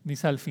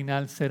 Dice al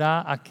final,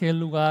 será aquel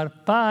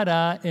lugar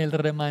para el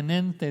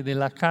remanente de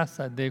la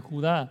casa de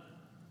Judá.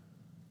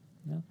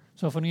 ¿No?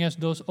 Sofonías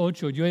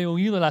 2:8. Yo he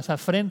oído las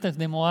afrentas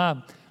de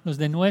Moab, los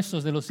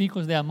denuestos de los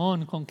hijos de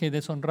Amón, con que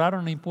deshonraron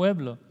a mi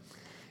pueblo.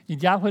 Y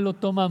Yahweh lo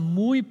toma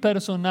muy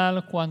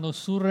personal cuando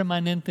su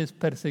remanente es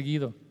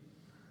perseguido.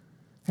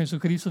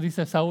 Jesucristo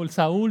dice a Saúl,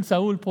 Saúl,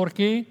 Saúl, ¿por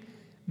qué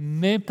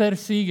me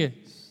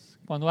persigues?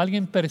 Cuando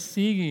alguien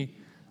persigue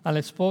a la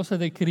esposa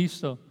de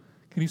Cristo,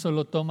 Cristo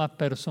lo toma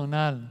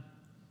personal.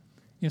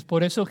 Y es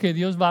por eso que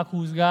Dios va a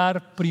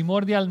juzgar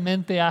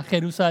primordialmente a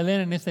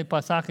Jerusalén en este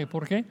pasaje.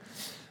 ¿Por qué?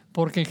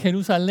 Porque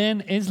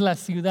Jerusalén es la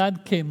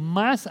ciudad que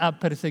más ha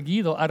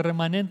perseguido al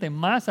remanente,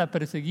 más ha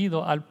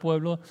perseguido al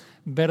pueblo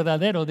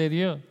verdadero de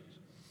Dios.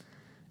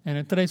 En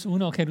el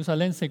 3:1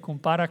 Jerusalén se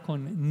compara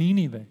con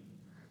Nínive.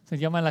 Se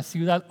llama la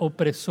ciudad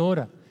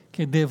opresora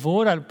que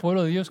devora al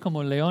pueblo de Dios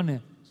como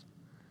leones.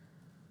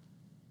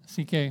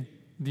 Así que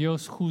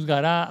Dios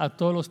juzgará a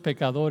todos los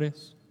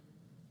pecadores.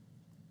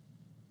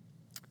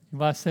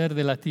 Va a hacer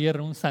de la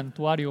tierra un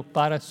santuario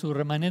para su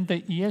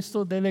remanente y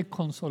esto debe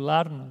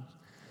consolarnos.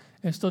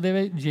 Esto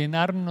debe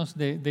llenarnos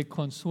de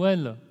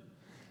consuelo,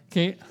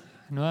 que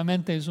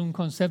nuevamente es un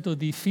concepto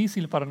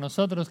difícil para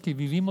nosotros que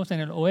vivimos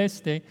en el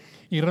oeste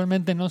y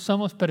realmente no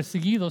somos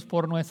perseguidos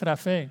por nuestra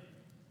fe.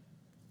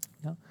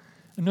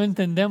 No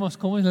entendemos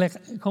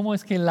cómo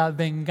es que la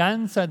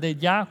venganza de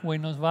Yahweh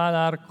nos va a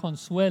dar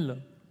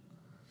consuelo.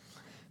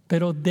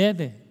 Pero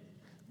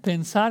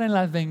pensar en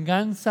la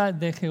venganza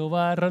de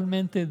Jehová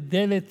realmente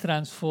debe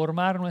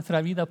transformar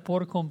nuestra vida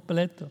por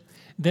completo.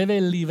 Debe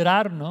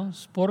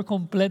librarnos por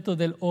completo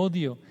del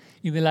odio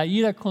y de la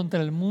ira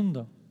contra el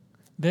mundo.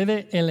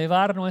 Debe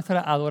elevar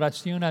nuestra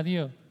adoración a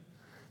Dios.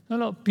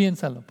 Solo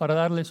piénsalo para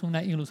darles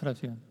una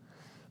ilustración.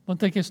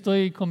 Ponte que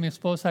estoy con mi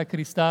esposa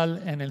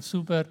Cristal en el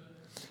súper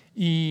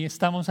y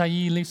estamos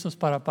allí listos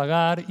para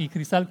pagar y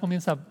Cristal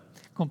comienza a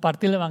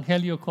compartir el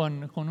evangelio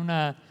con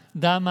una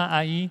dama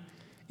ahí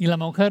y la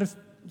mujer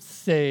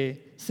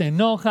se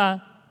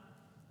enoja,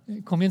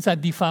 comienza a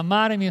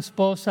difamar a mi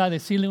esposa, a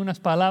decirle unas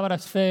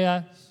palabras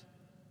feas.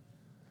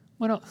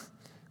 Bueno,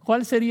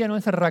 ¿cuál sería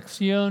nuestra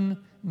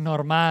reacción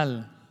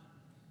normal,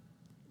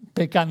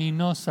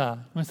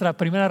 pecaminosa? Nuestra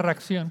primera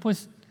reacción,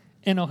 pues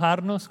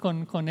enojarnos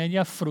con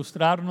ella,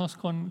 frustrarnos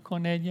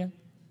con ella.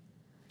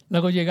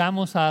 Luego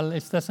llegamos al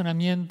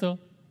estacionamiento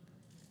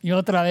y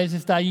otra vez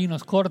está ahí,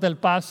 nos corta el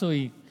paso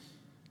y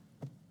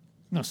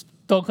nos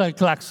toca el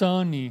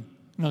claxon y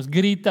nos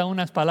grita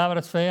unas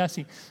palabras feas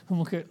y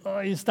como que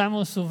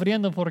estamos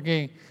sufriendo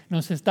porque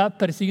nos está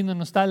persiguiendo,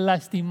 nos está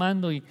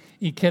lastimando y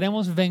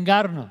queremos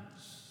vengarnos.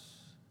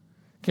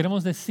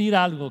 Queremos decir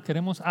algo,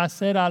 queremos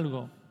hacer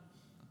algo.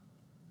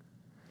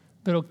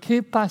 Pero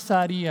 ¿qué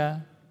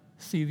pasaría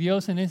si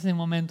Dios en ese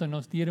momento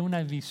nos diera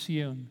una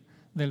visión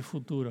del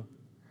futuro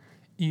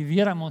y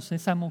viéramos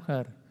esa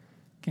mujer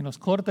que nos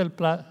corta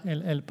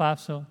el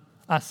paso,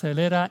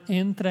 acelera,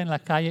 entra en la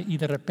calle y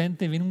de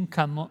repente viene un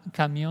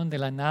camión de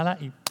la nada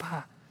y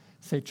 ¡pah!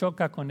 Se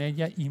choca con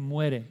ella y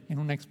muere en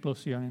una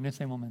explosión en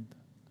ese momento?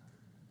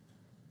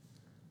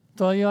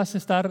 ¿Todavía vas a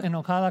estar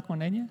enojada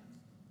con ella?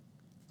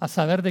 ¿A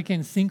saber de que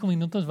en 5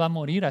 minutos va a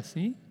morir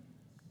así?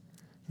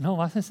 No,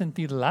 vas a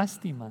sentir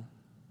lástima.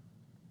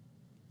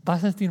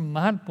 Vas a sentir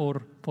mal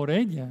por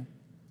ella.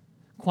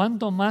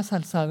 ¿Cuánto más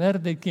al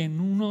saber de que en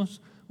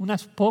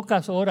unas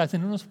pocas horas,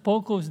 en unos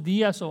pocos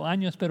días o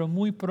años, pero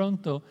muy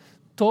pronto,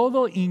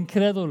 todo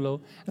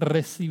incrédulo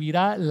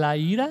recibirá la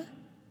ira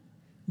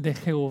de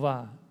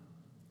Jehová?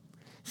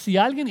 Si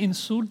alguien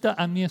insulta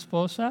a mi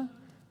esposa,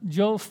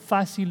 yo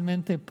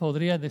fácilmente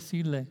podría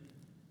decirle,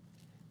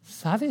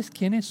 ¿sabes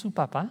quién es su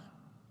papá?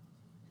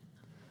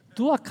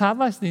 Tú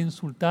acabas de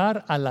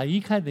insultar a la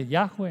hija de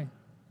Yahweh.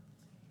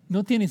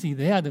 No tienes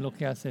idea de lo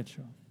que has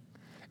hecho.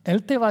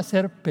 Él te va a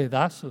hacer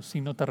pedazos si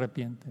no te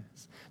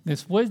arrepientes.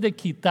 Después de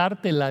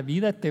quitarte la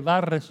vida, te va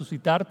a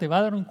resucitar, te va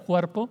a dar un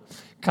cuerpo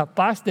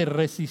capaz de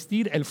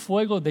resistir el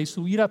fuego de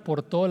su ira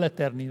por toda la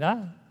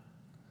eternidad.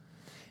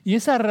 Y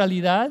esa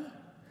realidad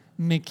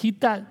me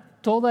quita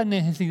toda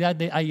necesidad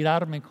de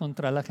airarme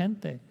contra la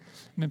gente.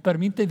 Me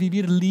permite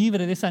vivir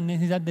libre de esa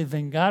necesidad de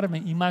vengarme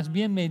y más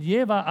bien me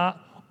lleva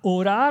a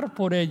orar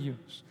por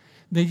ellos,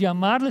 de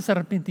llamarles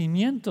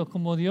arrepentimiento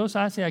como Dios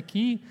hace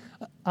aquí,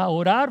 a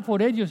orar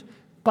por ellos.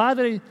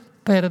 Padre,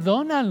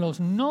 perdónalos,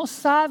 no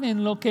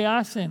saben lo que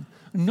hacen,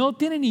 no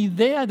tienen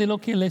idea de lo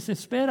que les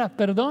espera,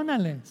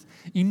 perdónales.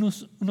 Y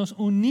nos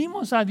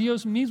unimos a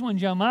Dios mismo en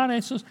llamar a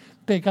esos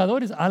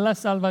pecadores a la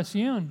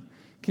salvación.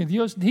 Que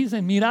Dios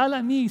dice, mirad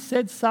a mí y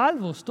sed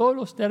salvos todos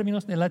los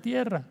términos de la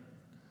tierra.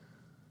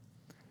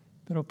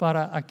 Pero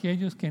para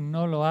aquellos que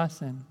no lo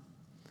hacen,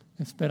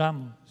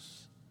 esperamos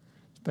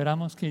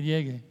que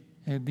llegue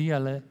el día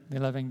de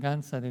la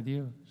venganza de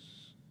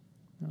Dios,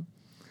 ¿no?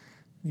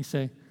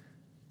 Dice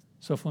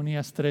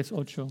Sofonías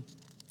 3:8,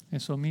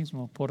 eso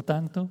mismo. Por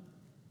tanto,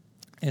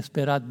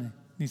 esperadme,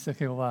 dice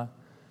Jehová,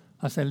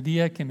 hasta el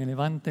día que me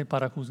levante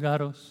para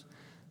juzgaros,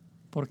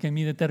 porque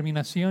mi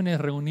determinación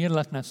es reunir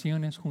las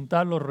naciones,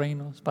 juntar los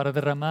reinos, para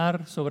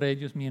derramar sobre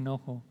ellos mi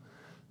enojo.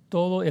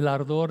 Todo el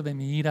ardor de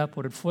mi ira,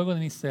 por el fuego de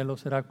mis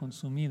celos, será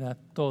consumida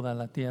toda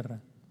la tierra.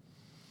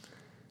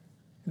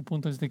 El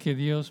punto es de que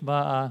Dios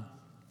va a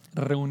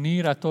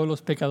reunir a todos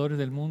los pecadores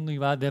del mundo y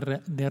va a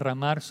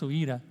derramar su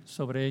ira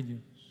sobre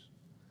ellos.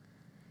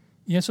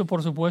 Y eso,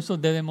 por supuesto,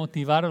 debe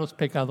motivar a los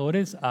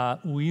pecadores a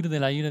huir de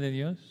la ira de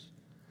Dios.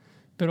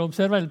 Pero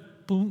observa, el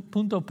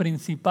punto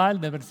principal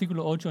del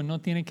versículo 8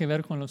 no tiene que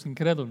ver con los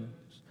incrédulos.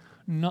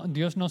 No,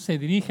 Dios no se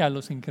dirige a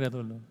los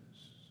incrédulos.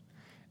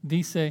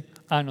 Dice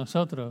a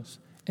nosotros,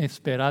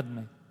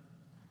 esperadme,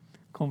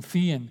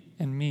 confíen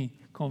en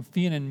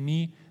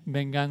mi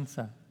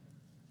venganza.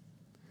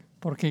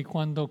 Porque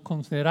cuando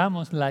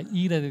consideramos la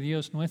ira de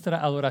Dios,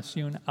 nuestra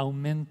adoración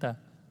aumenta.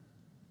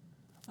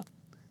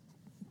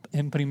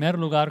 En primer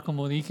lugar,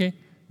 como dije,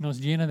 nos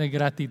llena de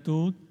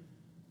gratitud,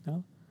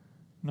 ¿no?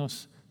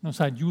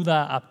 Nos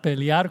ayuda a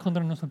pelear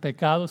contra nuestro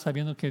pecado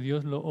sabiendo que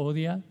Dios lo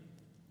odia.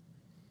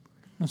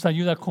 Nos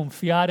ayuda a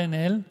confiar en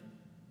Él,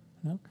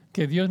 ¿no?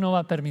 Que Dios no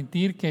va a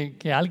permitir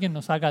que alguien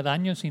nos haga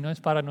daño si no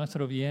es para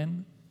nuestro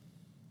bien.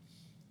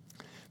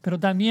 Pero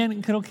también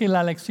creo que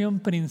la lección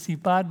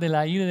principal de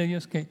la ira de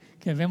Dios que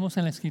vemos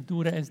en la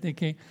Escritura es de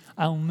que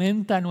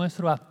aumenta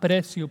nuestro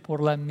aprecio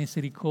por la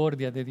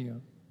misericordia de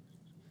Dios.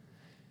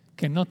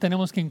 Que no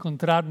tenemos que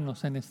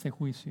encontrarnos en este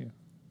juicio.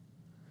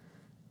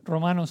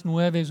 Romanos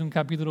 9 es un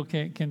capítulo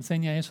que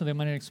enseña eso de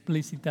manera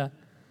explícita.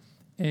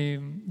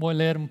 Voy a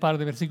leer un par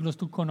de versículos,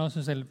 tú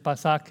conoces el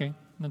pasaje,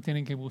 no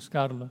tienen que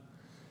buscarlo.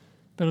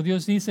 Pero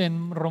Dios dice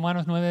en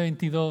Romanos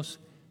 9:22,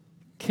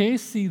 que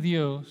si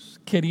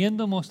Dios,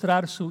 queriendo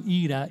mostrar su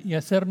ira y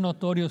hacer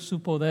notorio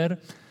su poder,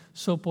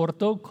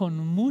 soportó con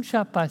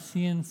mucha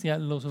paciencia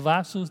los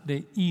vasos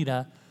de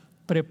ira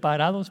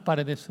preparados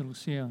para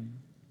destrucción.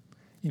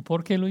 ¿Y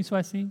por qué lo hizo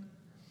así?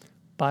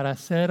 Para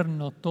hacer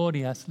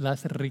notorias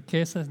las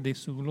riquezas de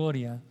su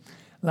gloria.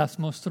 Las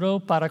mostró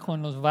para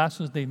con los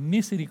vasos de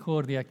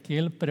misericordia que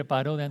Él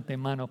preparó de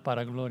antemano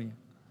para gloria.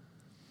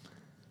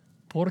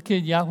 ¿Por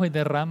qué Yahweh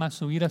derrama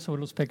su ira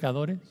sobre los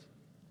pecadores?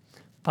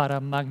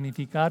 Para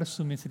magnificar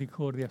su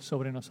misericordia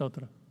sobre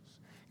nosotros,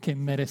 que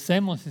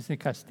merecemos ese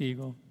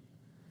castigo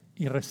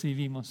y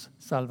recibimos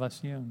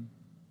salvación.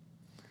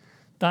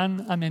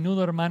 Tan a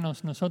menudo,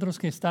 hermanos, nosotros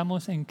que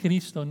estamos en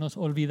Cristo nos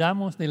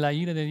olvidamos de la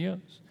ira de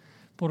Dios,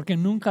 porque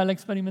nunca la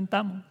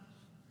experimentamos.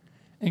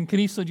 En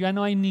Cristo ya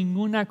no hay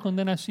ninguna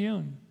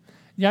condenación.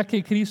 Ya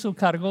que Cristo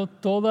cargó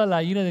toda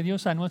la ira de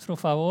Dios a nuestro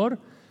favor,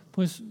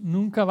 pues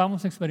nunca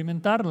vamos a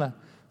experimentarla.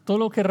 Todo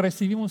lo que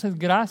recibimos es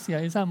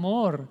gracia, es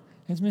amor,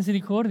 es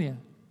misericordia.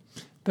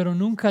 Pero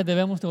nunca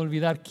debemos de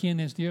olvidar quién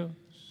es Dios.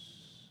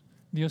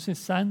 Dios es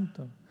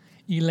santo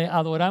y le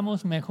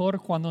adoramos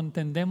mejor cuando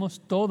entendemos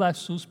todas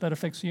sus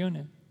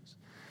perfecciones.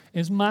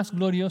 Es más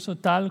glorioso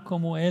tal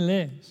como Él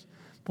es.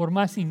 Por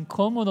más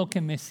incómodo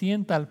que me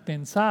sienta al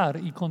pensar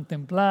y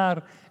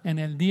contemplar en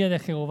el día de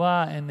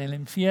Jehová, en el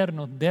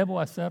infierno, debo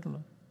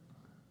hacerlo.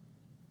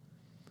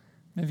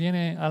 Me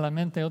viene a la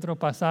mente otro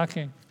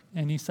pasaje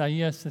en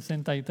Isaías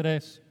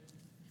 63.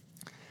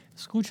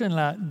 Escuchen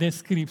la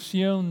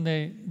descripción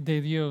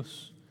de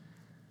Dios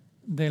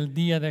del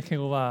día de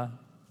Jehová,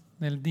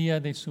 del día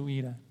de su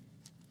ira.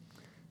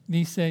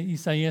 Dice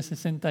Isaías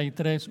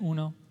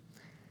 63:1.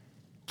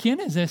 ¿Quién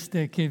es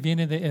este que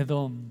viene de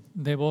Edom,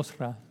 de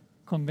Bosra,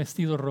 con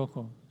vestidos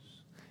rojos?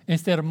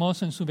 Este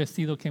hermoso en su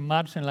vestido que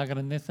marcha en la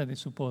grandeza de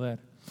su poder.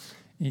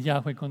 Y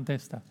Yahweh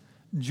contesta,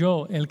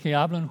 yo, el que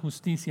hablo en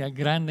justicia,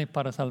 grande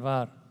para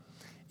salvar.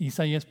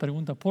 Isaías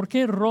pregunta, ¿por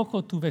qué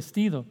rojo tu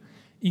vestido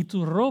y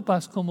tus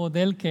ropas como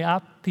del que ha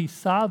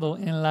pisado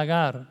en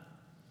lagar?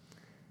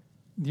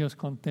 Dios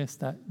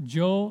contesta,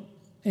 yo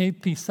he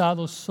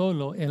pisado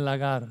solo el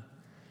lagar.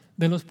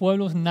 De los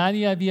pueblos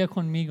nadie había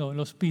conmigo,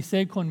 los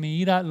pisé con mi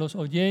ira, los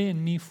hollé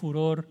en mi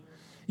furor,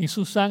 y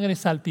su sangre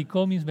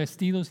salpicó mis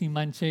vestidos y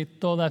manché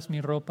todas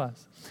mis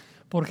ropas.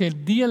 Porque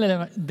el día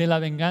de la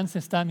venganza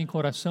está en mi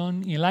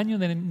corazón y el año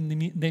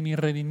de mis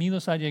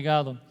redimidos ha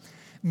llegado.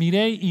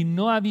 Miré y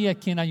no había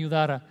quien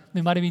ayudara.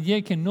 Me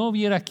maravillé que no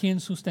hubiera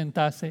quien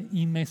sustentase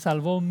y me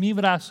salvó mi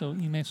brazo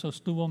y me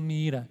sostuvo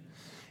mi ira.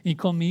 Y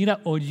con mi ira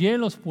hollé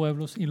los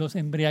pueblos y los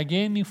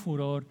embriagué en mi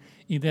furor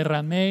y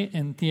derramé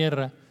en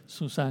tierra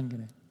su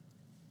sangre.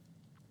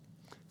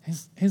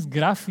 Es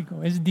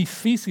gráfico, es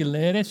difícil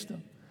leer esto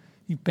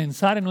y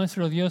pensar en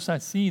nuestro Dios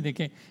así, de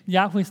que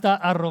Yahweh está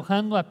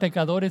arrojando a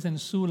pecadores en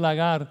su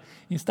lagar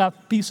y está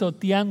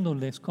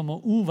pisoteándoles como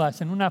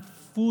uvas en una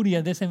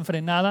furia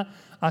desenfrenada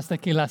hasta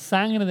que la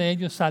sangre de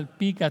ellos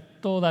salpica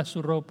toda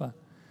su ropa,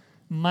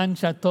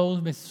 mancha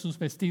todos sus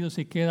vestidos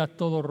y queda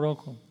todo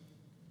rojo.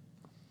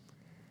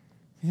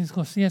 Y dices,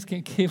 Josías,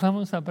 ¿qué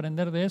vamos a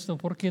aprender de esto?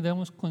 ¿Por qué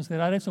debemos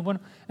considerar eso?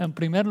 Bueno, en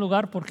primer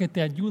lugar, porque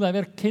te ayuda a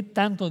ver qué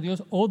tanto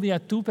Dios odia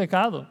tu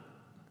pecado.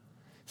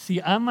 Si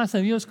amas a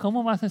Dios,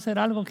 ¿cómo vas a hacer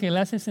algo que le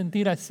hace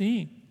sentir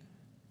así?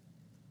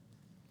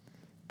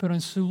 Pero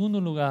en segundo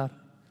lugar,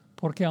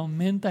 porque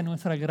aumenta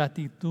nuestra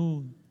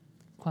gratitud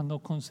cuando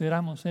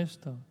consideramos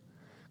esto.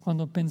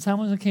 Cuando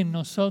pensamos que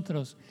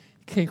nosotros,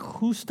 que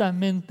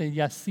justamente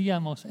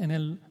yacíamos en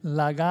el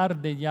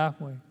lagar de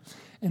Yahweh,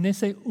 en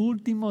ese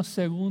último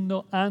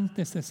segundo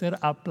antes de ser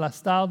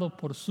aplastado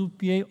por su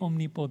pie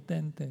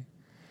omnipotente,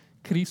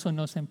 Cristo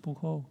nos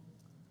empujó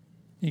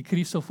y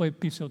Cristo fue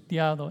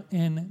pisoteado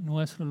en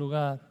nuestro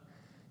lugar.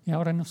 Y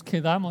ahora nos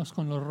quedamos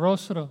con los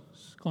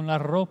rostros, con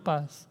las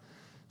ropas,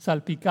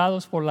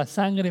 salpicados por la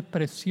sangre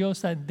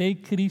preciosa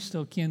de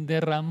Cristo, quien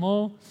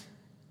derramó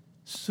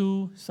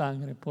su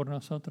sangre por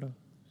nosotros.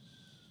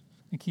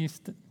 Aquí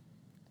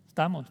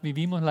estamos,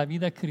 vivimos la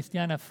vida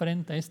cristiana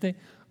frente a este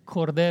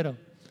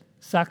Cordero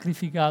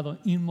sacrificado,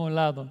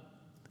 inmolado,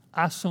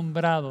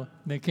 asombrado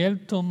de que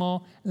Él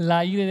tomó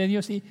la ira de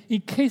Dios. ¿Y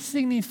qué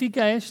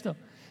significa esto?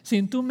 Si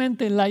en tu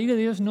mente la ira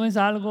de Dios no es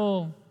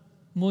algo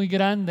muy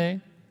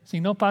grande,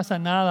 si no pasa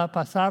nada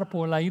pasar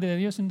por la ira de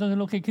Dios, entonces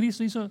lo que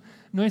Cristo hizo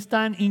no es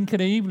tan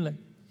increíble.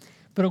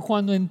 Pero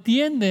cuando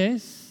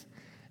entiendes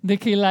de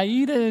que la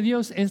ira de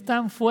Dios es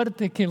tan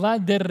fuerte que va a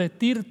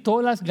derretir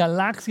todas las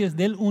galaxias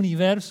del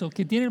universo,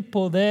 que tiene el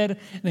poder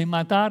de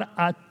matar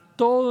a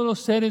todos los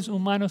seres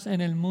humanos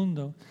en el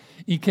mundo,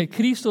 y que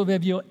Cristo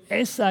bebió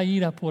esa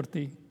ira por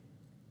ti.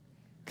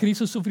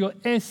 Cristo sufrió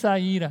esa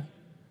ira.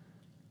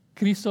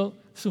 Cristo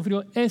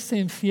sufrió ese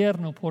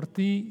infierno por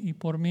ti y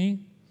por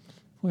mí.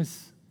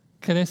 Pues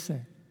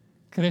crece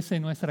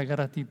nuestra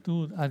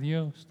gratitud a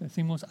Dios.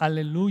 Decimos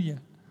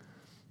aleluya.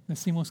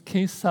 Decimos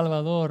qué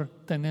Salvador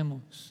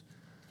tenemos.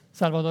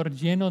 Salvador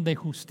lleno de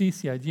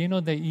justicia,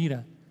 lleno de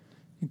ira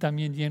y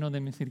también lleno de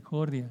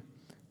misericordia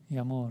y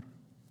amor.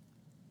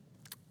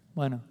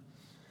 Bueno,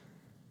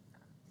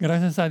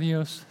 gracias a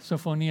Dios,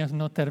 Sofonías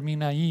no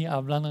termina ahí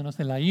hablándonos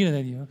de la ira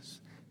de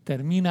Dios,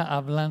 termina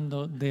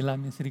hablando de la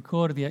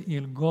misericordia y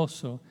el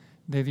gozo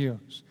de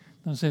Dios.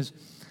 Entonces,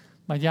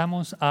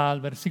 vayamos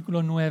al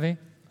versículo 9,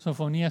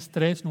 Sofonías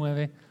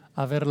 3:9,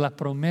 a ver la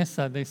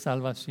promesa de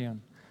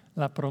salvación.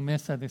 La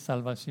promesa de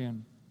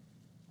salvación.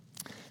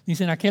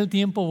 Dice, en aquel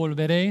tiempo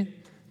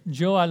volveré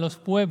yo a los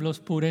pueblos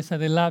pureza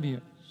de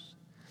labios.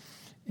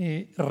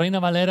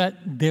 Reina Valera,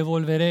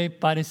 devolveré,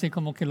 parece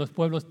como que los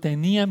pueblos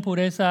tenían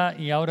pureza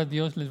y ahora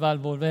Dios les va a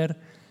volver,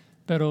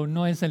 pero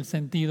no es el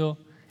sentido.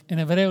 En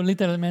hebreo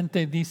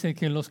literalmente dice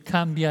que los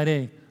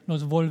cambiaré,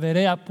 los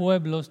volveré a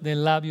pueblos de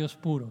labios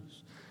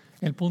puros.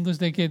 El punto es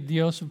de que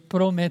Dios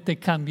promete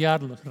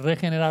cambiarlos,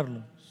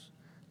 regenerarlos,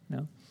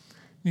 ¿no?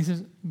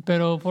 Dices,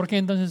 pero ¿por qué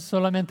entonces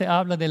solamente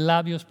habla de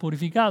labios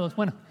purificados?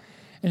 Bueno,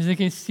 es de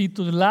que si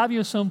tus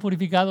labios son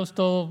purificados,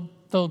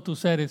 todo tu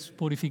ser es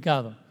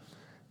purificado,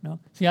 ¿no?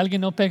 Si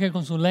alguien no peca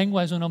con su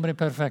lengua, es un hombre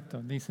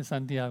perfecto, dice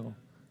Santiago,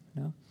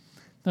 ¿no?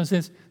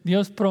 Entonces,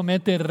 Dios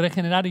promete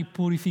regenerar y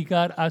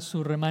purificar a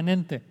su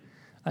remanente.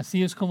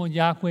 Así es como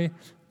Yahweh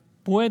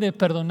puede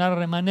perdonar al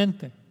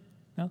remanente,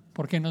 ¿no?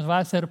 Porque nos va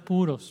a hacer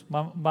puros,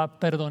 va a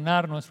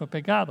perdonar nuestro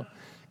pecado,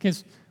 que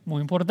es muy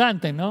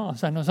importante, ¿no? O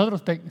sea,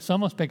 nosotros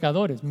somos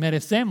pecadores,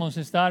 merecemos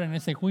estar en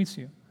ese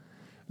juicio.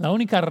 La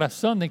única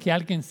razón de que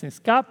alguien se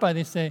escapa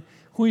de ese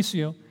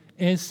juicio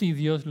es si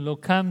Dios lo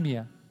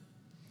cambia.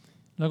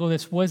 Luego,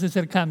 después de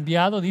ser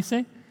cambiado,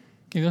 dice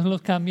que Dios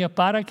los cambia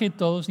para que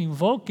todos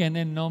invoquen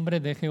el nombre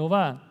de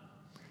Jehová.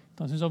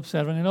 Entonces,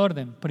 observen el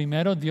orden.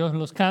 Primero, Dios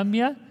los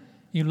cambia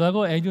y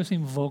luego ellos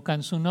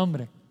invocan su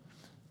nombre.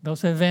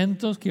 Dos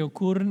eventos que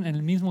ocurren en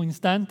el mismo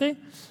instante,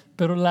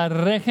 pero la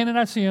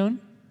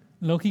regeneración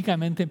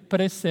lógicamente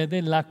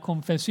precede la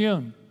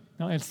confesión,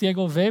 ¿no? El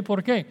ciego ve,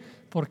 ¿por qué?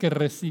 Porque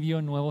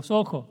recibió nuevos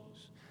ojos.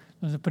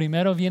 Entonces,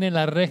 primero viene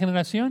la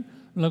regeneración,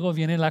 luego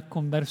viene la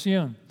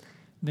conversión,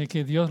 de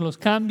que Dios los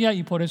cambia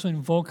y por eso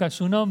invoca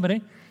su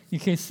nombre. Y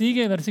que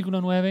sigue,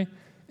 versículo 9,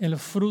 el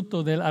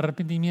fruto del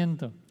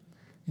arrepentimiento.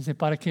 Dice,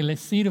 para que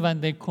les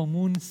sirvan de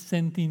común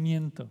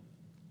sentimiento.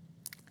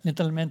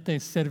 Literalmente,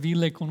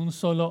 servirle con un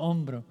solo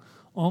hombro.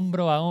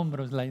 Hombro a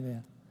hombro es la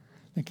idea.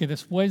 De que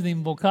después de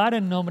invocar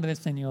el nombre del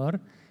Señor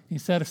y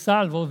ser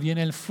salvo,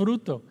 viene el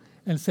fruto,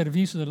 el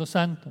servicio de los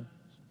santos.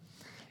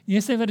 Y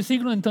ese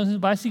versículo entonces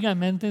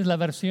básicamente es la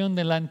versión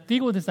del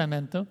Antiguo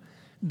Testamento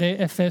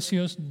de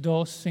Efesios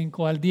 2,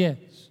 5 al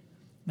 10,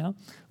 ¿no?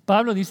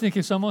 Pablo dice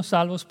que somos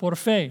salvos por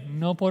fe,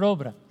 no por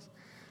obras.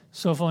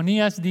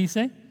 Sofonías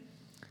dice,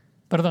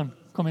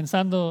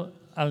 comenzando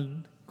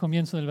al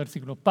comienzo del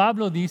versículo,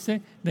 Pablo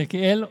dice de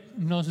que Él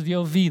nos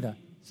dio vida,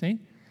 ¿sí?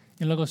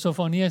 Y luego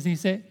Sofonías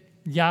dice,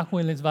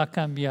 Yahweh les va a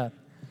cambiar.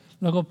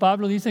 Luego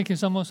Pablo dice que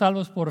somos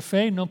salvos por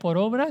fe, no por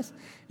obras.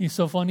 Y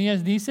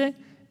Sofonías dice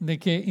de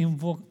que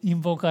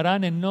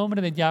invocarán el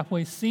nombre de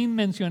Yahweh sin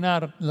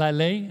mencionar la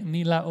ley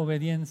ni la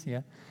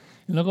obediencia.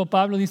 Y luego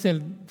Pablo dice,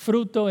 el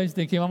fruto es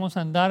de que vamos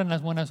a andar en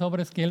las buenas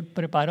obras que Él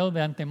preparó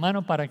de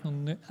antemano para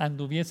que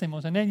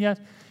anduviésemos en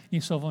ellas.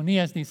 Y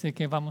Sofonías dice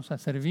que vamos a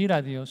servir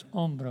a Dios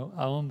hombro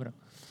a hombro.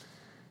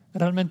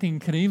 Realmente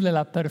increíble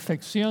la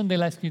perfección de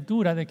la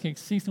Escritura, de que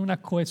existe una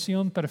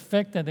cohesión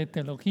perfecta de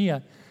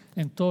teología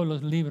en todos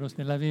los libros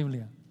de la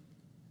Biblia.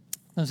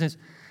 Entonces,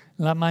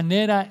 la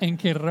manera en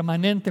que el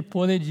remanente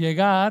puede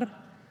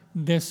llegar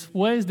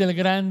después del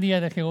gran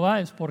día de Jehová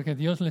es porque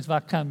Dios les va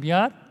a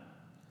cambiar,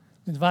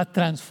 les va a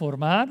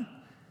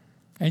transformar,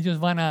 ellos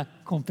van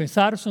a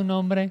confesar su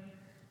nombre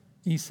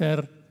y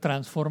ser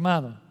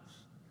transformados.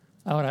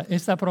 Ahora,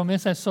 ¿esta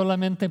promesa es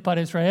solamente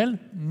para Israel?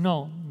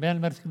 No, vean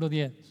el versículo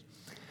 10.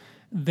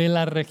 De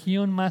la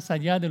región más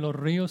allá de los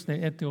ríos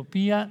de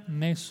Etiopía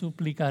me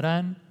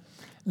suplicarán,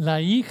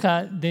 la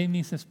hija de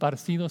mis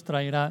esparcidos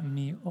traerá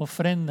mi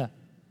ofrenda,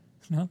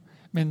 ¿no?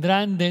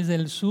 Vendrán desde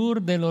el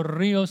sur de los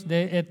ríos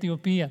de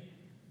Etiopía.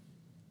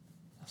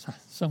 O sea,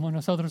 somos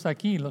nosotros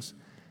aquí, los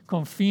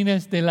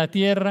confines de la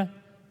tierra,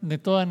 de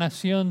toda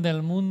nación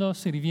del mundo,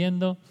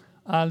 sirviendo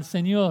al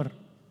Señor.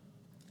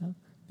 ¿No?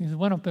 Dices,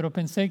 bueno, pero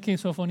pensé que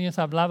Sofonías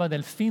hablaba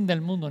del fin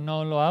del mundo,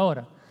 no lo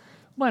ahora.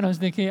 Bueno, es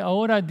de que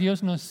ahora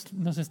Dios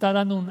nos está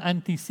dando un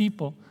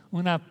anticipo,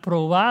 una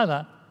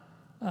probada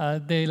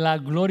de la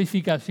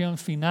glorificación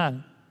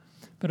final.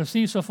 Pero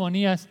sí,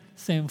 Sofonías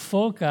se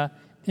enfoca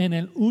en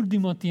el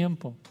último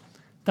tiempo,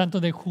 tanto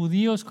de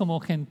judíos como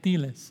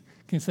gentiles,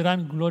 que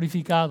serán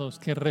glorificados,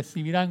 que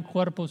recibirán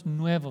cuerpos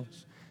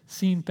nuevos,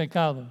 sin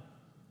pecado.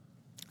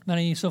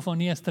 Y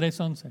Sofonías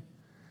 3:11.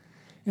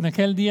 En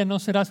aquel día no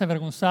serás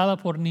avergonzada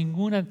por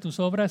ninguna de tus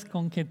obras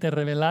con que te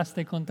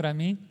rebelaste contra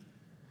mí.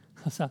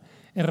 O sea,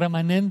 el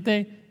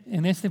remanente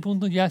en este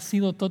punto ya ha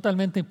sido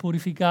totalmente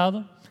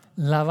purificado,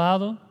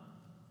 lavado,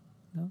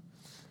 ¿no?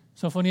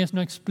 Sofonías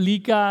no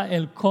explica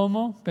el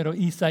cómo, pero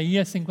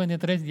Isaías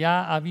 53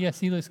 ya había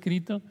sido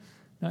escrito,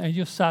 ¿no?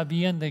 Ellos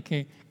sabían de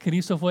que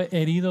Cristo fue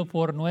herido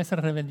por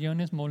nuestras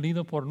rebeliones,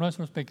 molido por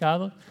nuestros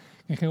pecados,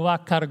 que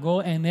Jehová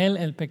cargó en Él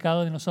el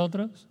pecado de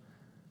nosotros.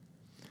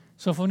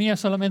 Sofonías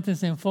solamente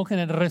se enfoca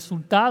en el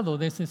resultado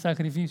de ese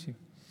sacrificio,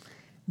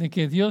 de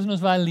que Dios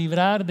nos va a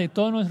librar de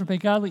todo nuestro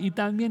pecado y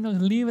también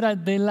nos libra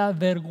de la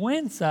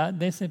vergüenza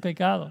de ese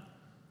pecado.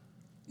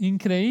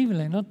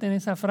 Increíble, noten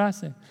esa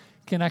frase,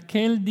 que en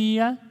aquel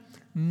día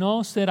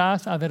no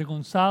serás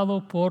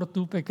avergonzado por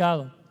tu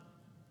pecado.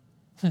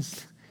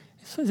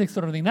 Eso es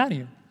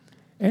extraordinario,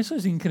 eso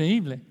es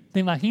increíble.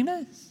 ¿Te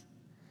imaginas?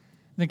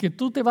 De que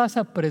tú te vas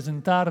a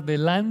presentar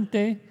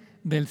delante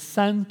del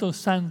Santo,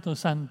 Santo,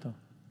 Santo,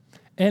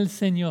 el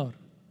Señor,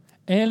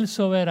 el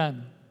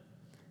Soberano,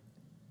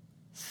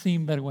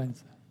 sin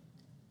vergüenza,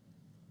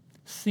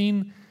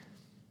 sin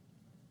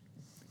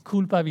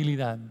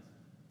culpabilidad, ¿no?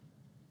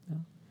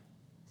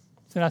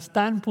 Serás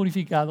tan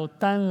purificado,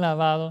 tan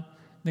lavado,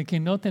 de que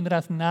no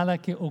tendrás nada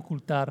que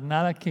ocultar,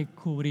 nada que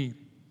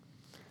cubrir.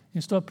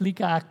 Esto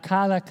aplica a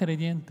cada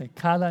creyente,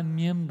 cada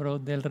miembro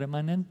del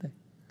remanente,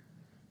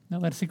 ¿no?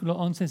 Versículo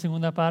 11,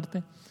 segunda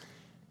parte.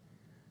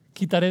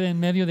 Quitaré de en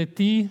medio de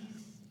ti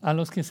a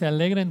los que se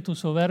alegran en tu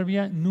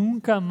soberbia,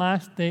 nunca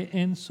más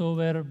te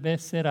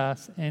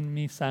ensoberbecerás en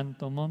mi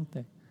santo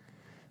monte.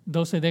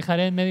 12.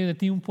 Dejaré en medio de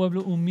ti un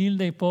pueblo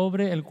humilde y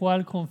pobre, el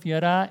cual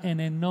confiará en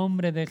el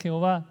nombre de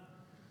Jehová.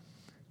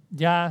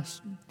 Ya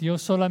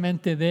Dios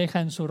solamente deja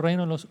en su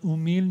reino los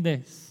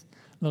humildes,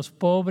 los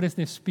pobres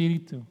de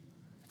espíritu.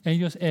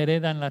 Ellos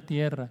heredan la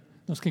tierra,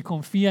 los que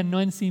confían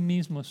no en sí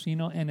mismos,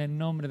 sino en el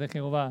nombre de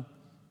Jehová.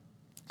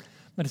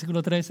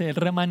 Versículo 13, el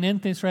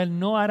remanente de Israel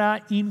no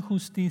hará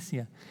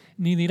injusticia,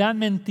 ni dirá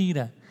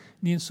mentira,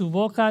 ni en su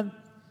boca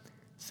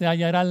se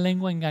hallará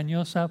lengua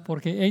engañosa,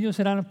 porque ellos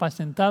serán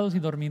apacentados y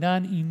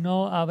dormirán, y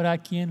no habrá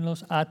quien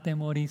los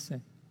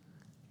atemorice.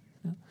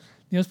 ¿No?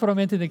 Dios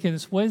promete de que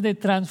después de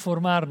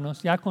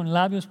transformarnos, ya con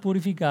labios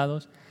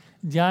purificados,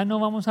 ya no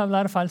vamos a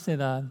hablar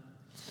falsedad,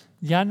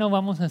 ya no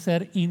vamos a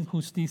hacer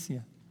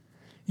injusticia.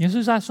 Y eso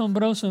es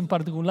asombroso, en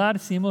particular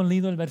si hemos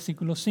leído el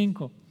versículo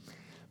 5.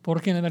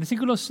 Porque en el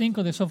versículo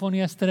 5 de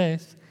Sofonías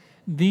 3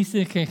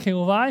 dice que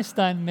Jehová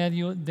está en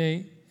medio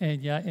de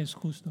ella, es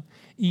justo,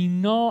 y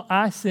no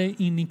hace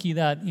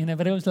iniquidad. Y en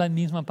hebreo es la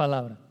misma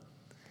palabra,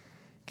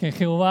 que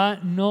Jehová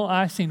no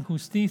hace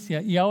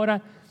injusticia. Y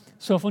ahora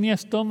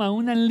Sofonías toma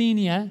una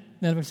línea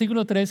del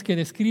versículo 3 que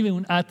describe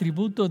un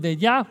atributo de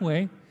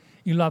Yahweh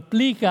y lo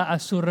aplica a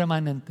su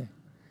remanente.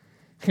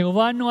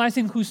 Jehová no hace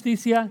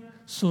injusticia,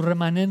 su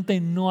remanente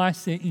no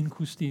hace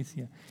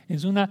injusticia.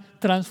 Es una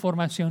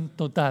transformación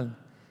total.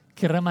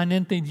 Que el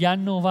remanente ya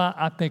no va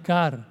a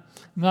pecar.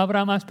 No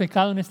habrá más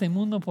pecado en este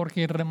mundo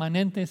porque el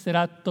remanente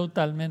será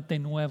totalmente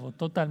nuevo,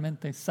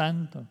 totalmente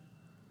santo.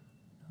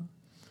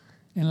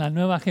 En la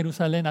Nueva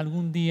Jerusalén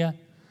algún día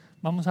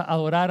vamos a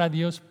adorar a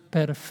Dios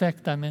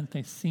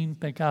perfectamente, sin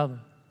pecado.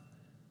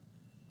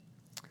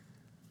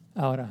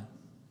 Ahora,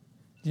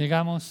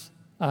 llegamos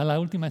a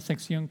la última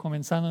sección,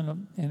 comenzando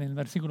en el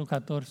versículo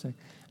 14.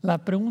 La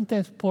pregunta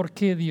es, ¿por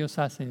qué Dios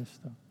hace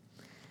esto?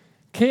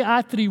 ¿Qué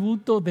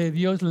atributo de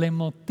Dios le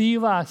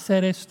motiva a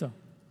hacer esto?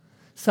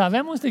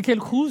 Sabemos de que Él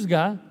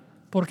juzga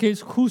porque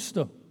es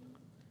justo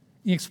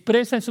y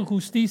expresa su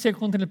justicia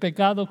contra el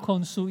pecado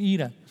con su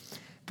ira.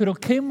 Pero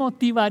 ¿qué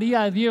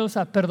motivaría a Dios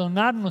a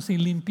perdonarnos y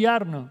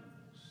limpiarnos?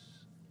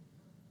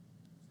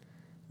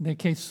 De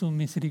que su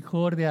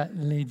misericordia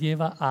le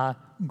lleva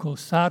a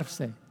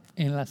gozarse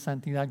en la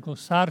santidad,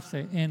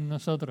 gozarse en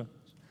nosotros.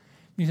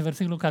 Dice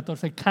versículo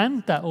 14,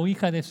 canta, oh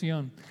hija de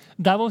Sión,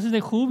 da voces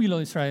de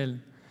júbilo,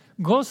 Israel.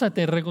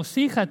 Gózate,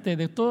 regocíjate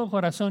de todo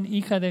corazón,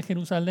 hija de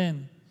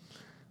Jerusalén.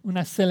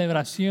 Una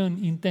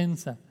celebración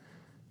intensa.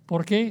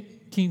 ¿Por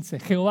qué? 15,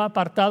 Jehová ha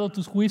apartado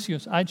tus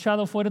juicios, ha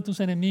echado fuera tus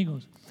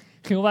enemigos.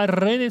 Jehová,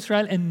 Rey de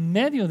Israel, en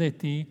medio de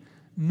ti,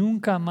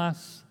 nunca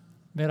más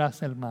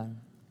verás el mal.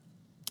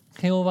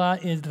 Jehová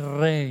es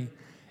Rey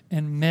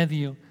en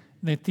medio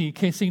de ti.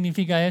 ¿Qué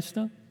significa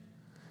esto?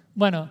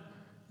 Bueno,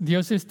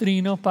 Dios es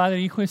trino,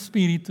 Padre, Hijo,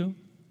 Espíritu.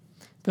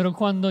 Pero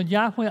cuando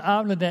Yahweh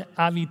habla de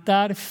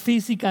habitar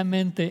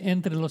físicamente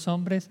entre los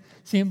hombres,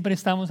 siempre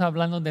estamos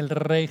hablando del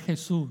Rey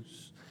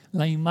Jesús,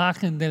 la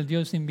imagen del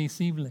Dios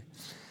invisible.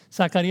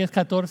 Zacarías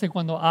 14,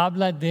 cuando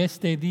habla de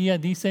este día,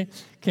 dice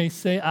que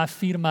se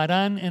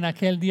afirmarán en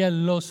aquel día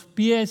los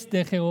pies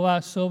de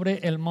Jehová sobre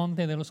el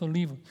monte de los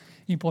olivos.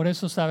 Y por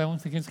eso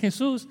sabemos que es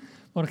Jesús,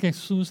 porque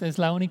Jesús es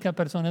la única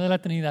persona de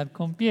la Trinidad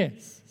con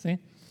pies, ¿sí?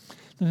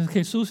 Entonces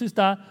Jesús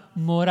está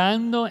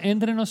morando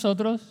entre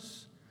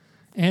nosotros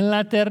en la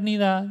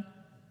eternidad.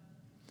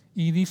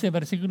 Y dice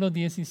versículo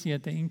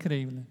 17,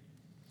 increíble.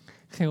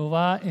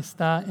 Jehová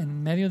está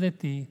en medio de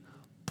ti,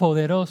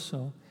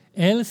 poderoso.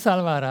 Él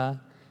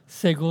salvará,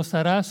 se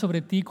gozará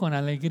sobre ti con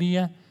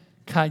alegría,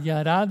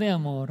 callará de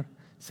amor,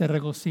 se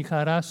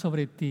regocijará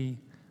sobre ti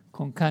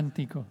con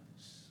cánticos.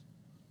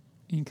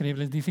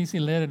 Increíble, es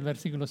difícil leer el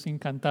versículo sin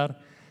cantar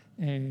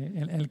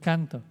el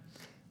canto.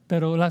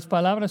 Pero las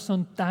palabras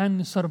son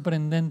tan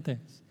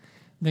sorprendentes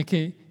de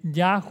que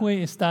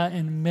Yahweh está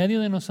en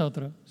medio de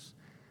nosotros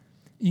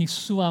y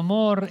su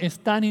amor es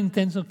tan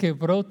intenso que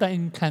brota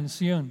en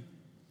canción.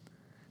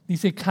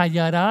 Dice,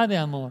 callará de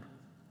amor.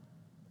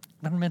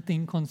 Realmente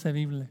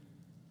inconcebible.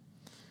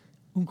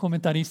 Un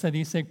comentarista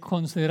dice,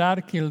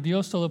 considerar que el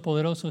Dios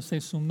Todopoderoso se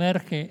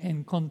sumerge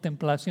en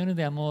contemplaciones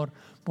de amor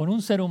por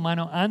un ser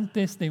humano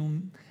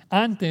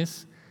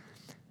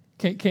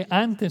que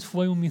antes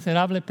fue un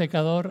miserable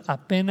pecador,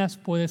 apenas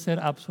puede ser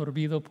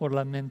absorbido por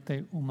la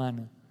mente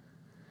humana.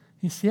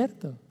 Es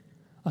cierto.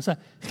 O sea,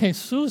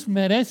 Jesús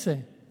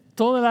merece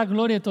toda la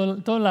gloria,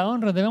 toda la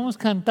honra. Debemos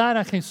cantar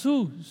a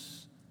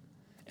Jesús.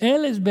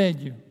 Él es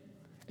bello,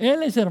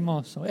 Él es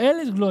hermoso, Él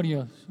es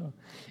glorioso.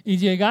 Y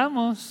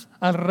llegamos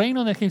al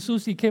reino de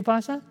Jesús y ¿qué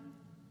pasa?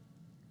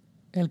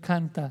 Él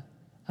canta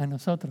a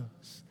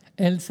nosotros.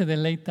 Él se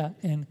deleita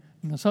en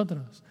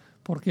nosotros.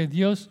 Porque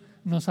Dios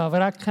nos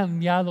habrá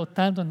cambiado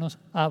tanto, nos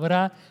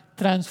habrá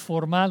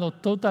transformado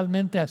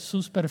totalmente a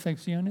sus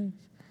perfecciones,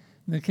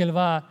 de que Él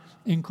va a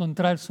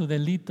encontrar su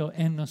delito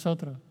en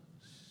nosotros,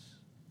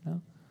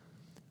 ¿no?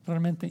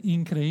 Realmente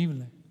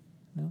increíble,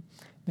 ¿no?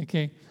 De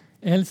que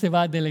Él se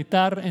va a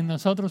deleitar en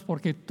nosotros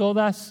porque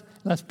todas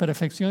las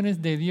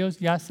perfecciones de Dios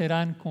ya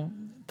serán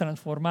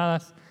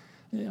transformadas,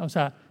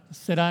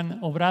 serán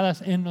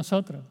obradas en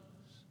nosotros,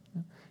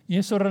 ¿no? Y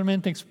eso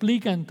realmente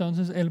explica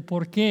entonces el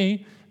por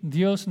qué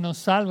Dios nos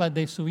salva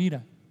de su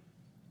ira,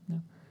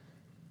 ¿no?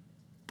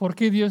 ¿Por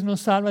qué Dios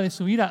nos salva de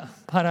su ira?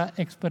 Para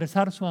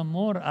expresar su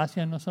amor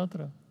hacia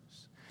nosotros.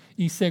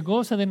 Y se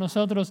goza de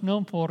nosotros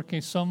no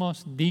porque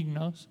somos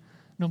dignos,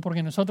 no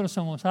porque nosotros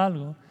somos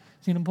algo,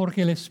 sino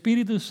porque el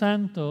Espíritu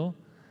Santo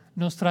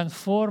nos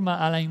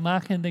transforma a la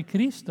imagen de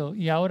Cristo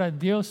y ahora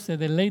Dios se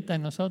deleita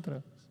en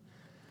nosotros.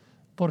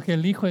 Porque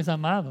el Hijo es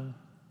amado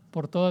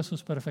por todas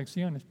sus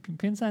perfecciones.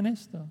 Piensa en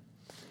esto.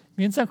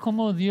 Piensa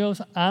cómo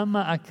Dios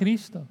ama a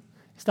Cristo.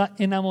 Está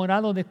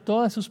enamorado de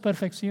todas sus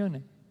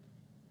perfecciones.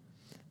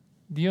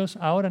 Dios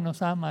ahora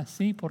nos ama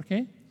así. ¿Por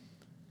qué?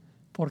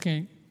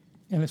 Porque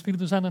el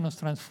Espíritu Santo nos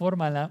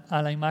transforma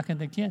a la imagen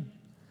de ¿quién?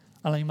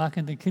 A la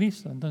imagen de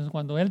Cristo. Entonces,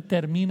 cuando Él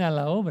termina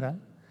la obra,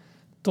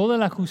 toda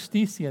la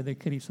justicia de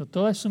Cristo,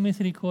 toda su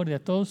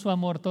misericordia, todo su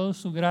amor, toda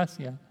su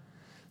gracia,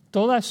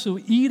 toda su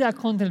ira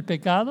contra el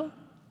pecado,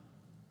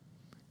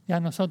 ya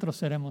nosotros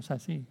seremos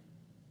así.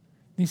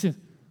 Dices,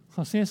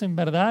 José, ¿en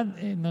verdad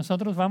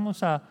nosotros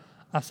vamos a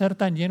ser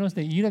tan llenos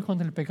de ira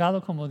contra el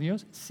pecado como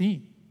Dios?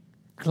 Sí,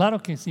 claro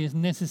que sí, es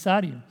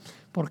necesario.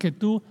 Porque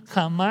tú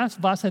jamás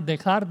vas a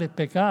dejar de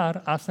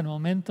pecar hasta el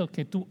momento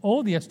que tú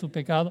odias tu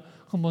pecado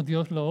como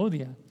Dios lo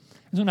odia.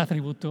 Es un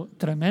atributo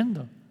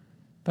tremendo,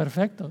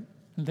 perfecto,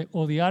 el de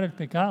odiar el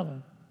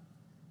pecado,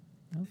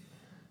 ¿no?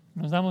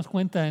 Nos damos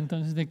cuenta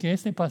entonces de que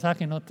este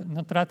pasaje no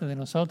trata de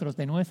nosotros,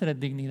 de nuestra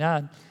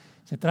dignidad.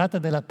 Se trata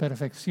de la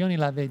perfección y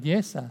la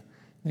belleza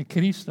de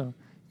Cristo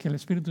que el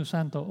Espíritu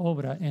Santo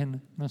obra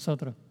en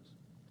nosotros.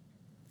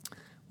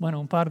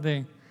 Bueno, un par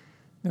de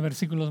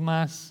versículos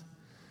más.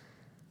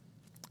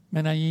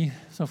 Ven allí,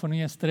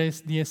 Sofonías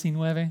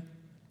 3:19,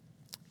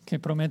 que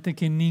promete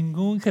que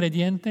ningún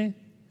creyente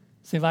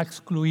se va a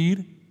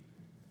excluir.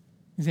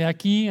 Dice,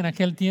 aquí en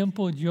aquel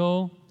tiempo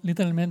yo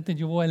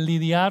voy a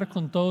lidiar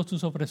con todos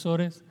tus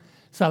opresores.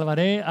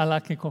 Salvaré a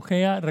la que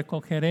cojea,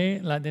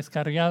 recogeré la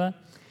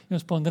descarriada, y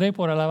os pondré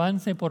por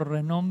alabanza y por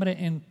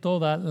renombre en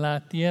toda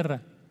la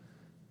tierra.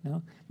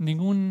 ¿No?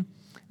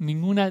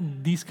 Ninguna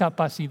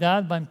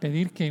discapacidad va a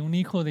impedir que un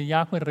hijo de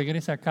Yahweh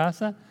regrese a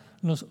casa.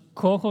 Los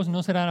cojos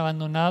no serán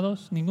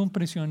abandonados, ningún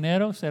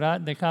prisionero será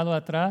dejado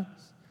atrás.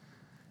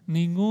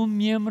 Ningún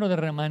miembro del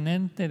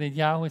remanente de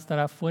Yahweh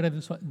estará fuera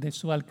de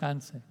su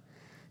alcance.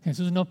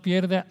 Jesús no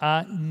pierde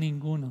a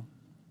ninguno.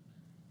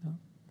 ¿No?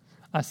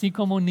 Así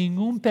como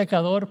ningún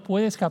pecador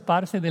puede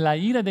escaparse de la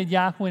ira de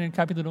Yahweh en el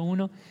capítulo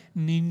 1,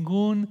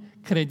 ningún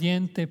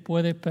creyente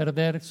puede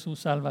perder su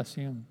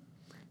salvación.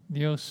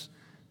 Dios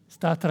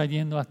está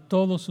trayendo a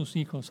todos sus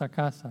hijos a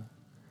casa.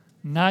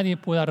 Nadie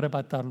puede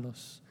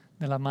arrebatarlos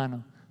de la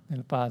mano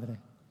del Padre.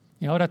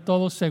 Y ahora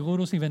todos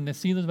seguros y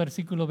bendecidos,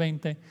 versículo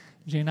 20,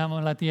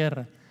 llenamos la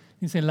tierra.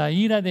 Dice, la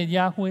ira de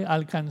Yahweh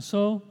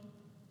alcanzó,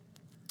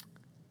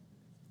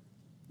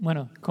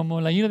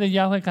 como la ira de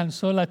Yahweh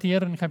alcanzó la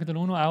tierra en el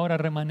capítulo 1, ahora el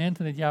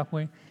remanente de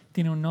Yahweh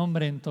tiene un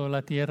nombre en toda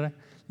la tierra.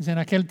 Dice, en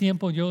aquel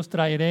tiempo yo os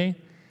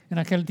traeré, en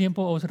aquel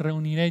tiempo os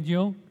reuniré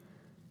yo,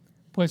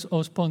 pues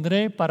os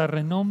pondré para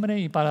renombre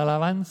y para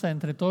alabanza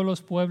entre todos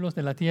los pueblos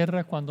de la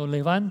tierra, cuando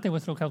levante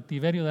vuestro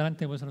cautiverio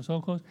delante de vuestros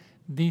ojos,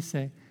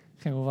 dice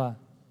Jehová.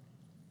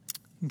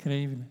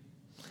 Increíble.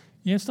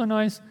 Y esto no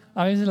es,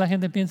 a veces la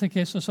gente piensa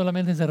que esto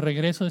solamente es el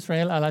regreso de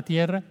Israel a la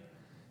tierra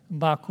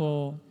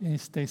bajo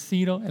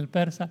Ciro, el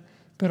persa,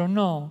 pero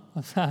no.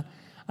 O sea,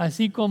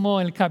 así como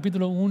el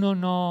capítulo 1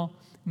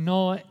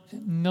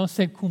 no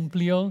se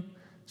cumplió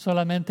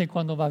solamente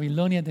cuando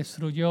Babilonia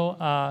destruyó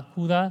a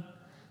Judá,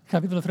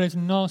 capítulo 3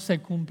 no se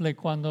cumple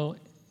cuando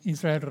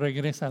Israel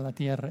regresa a la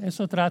tierra.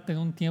 Eso trata de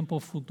un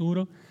tiempo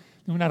futuro,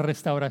 de una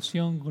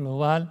restauración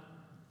global.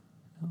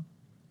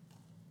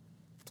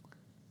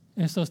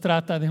 Esto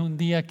trata de un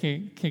día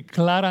que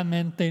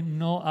claramente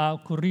no ha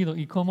ocurrido.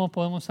 ¿Y cómo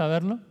podemos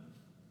saberlo?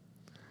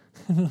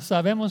 Lo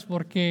sabemos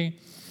porque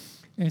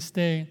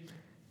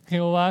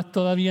Jehová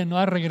todavía no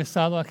ha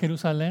regresado a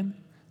Jerusalén.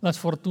 Las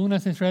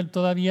fortunas de Israel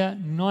todavía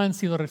no han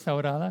sido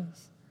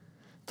restauradas.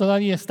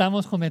 Todavía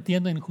estamos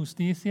cometiendo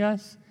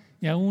injusticias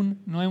y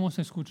aún no hemos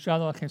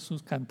escuchado a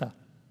Jesús cantar.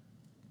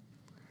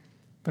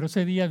 Pero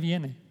ese día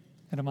viene,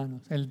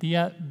 hermanos. El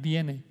día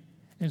viene.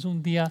 Es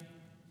un día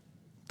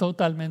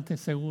totalmente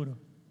seguro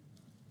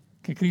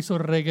que Cristo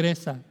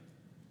regresa.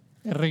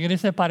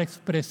 Regresa para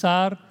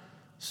expresar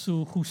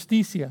su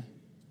justicia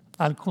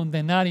al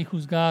condenar y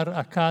juzgar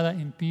a cada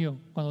impío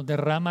cuando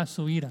derrama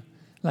su ira.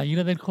 La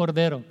ira del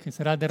Cordero que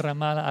será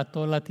derramada a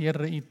toda la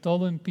tierra y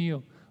todo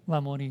impío va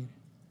a morir.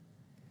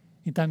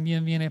 Y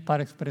también viene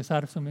para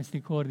expresar su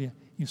misericordia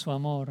y su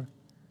amor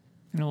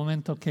en el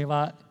momento que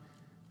va a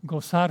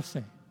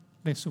gozarse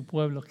de su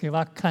pueblo, que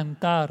va a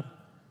cantar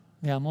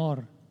de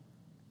amor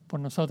por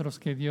nosotros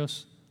que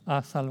Dios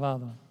ha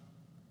salvado.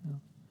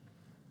 ¿No?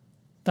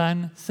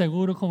 Tan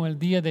seguro como el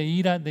día de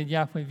ira de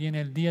Yahweh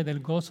viene el día del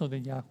gozo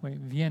de Yahweh,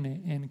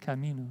 viene en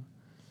camino.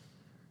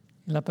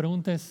 Y la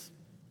pregunta es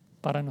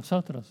para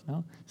nosotros,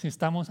 ¿no? Si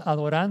estamos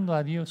adorando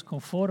a Dios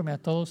conforme a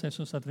todos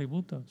esos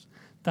atributos,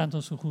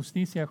 tanto su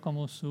justicia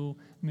como su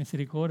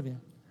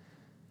misericordia.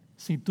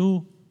 Si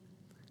tú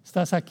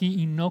estás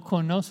aquí y no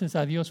conoces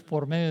a Dios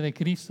por medio de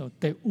Cristo,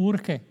 te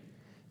urge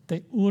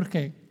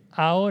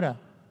ahora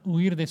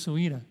huir de su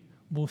ira,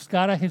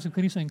 buscar a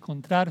Jesucristo,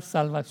 encontrar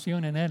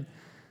salvación en Él,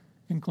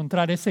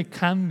 encontrar ese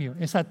cambio,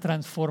 esa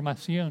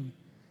transformación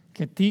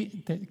que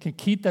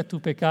quita tu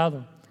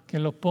pecado, que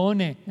lo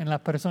pone en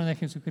la persona de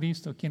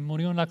Jesucristo, quien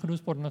murió en la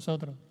cruz por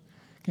nosotros,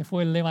 que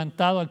fue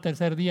levantado al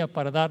tercer día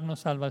para darnos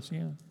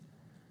salvación.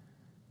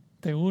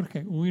 Te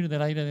urge huir de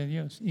la ira de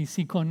Dios. Y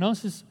si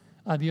conoces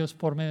a Dios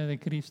por medio de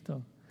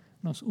Cristo,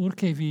 nos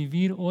urge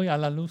vivir hoy a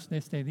la luz de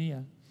este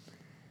día,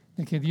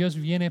 de que Dios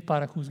viene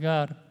para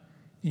juzgar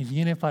y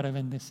viene para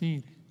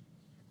bendecir.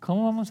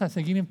 ¿Cómo vamos a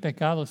seguir en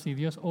pecado si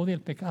Dios odia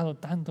el pecado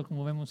tanto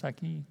como vemos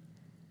aquí?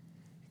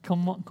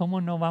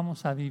 ¿Cómo no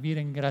vamos a vivir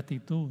en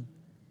gratitud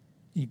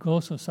y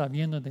gozo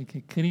sabiendo de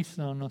que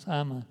Cristo nos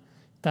ama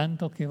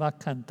tanto que va a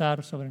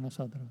cantar sobre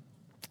nosotros?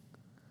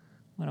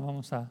 Bueno,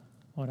 vamos a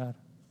orar.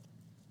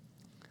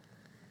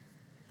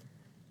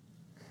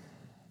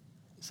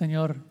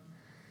 Señor,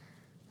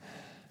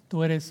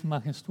 tú eres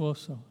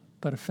majestuoso,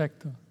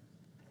 perfecto.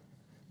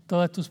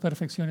 Todas tus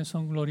perfecciones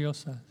son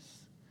gloriosas.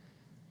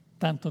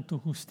 Tanto tu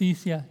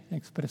justicia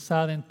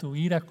expresada en tu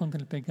ira contra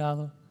el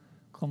pecado,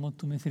 como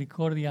tu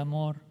misericordia y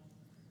amor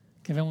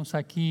que vemos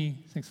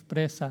aquí se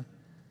expresa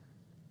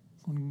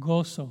con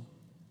gozo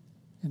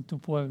en tu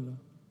pueblo.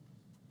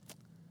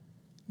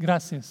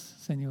 Gracias,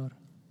 Señor,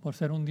 por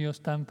ser un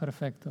Dios tan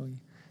perfecto. Y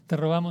te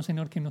rogamos,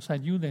 Señor, que nos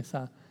ayudes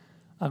a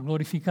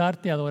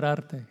glorificarte y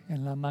adorarte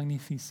en la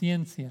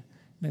magnificencia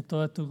de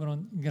toda tu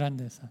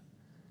grandeza.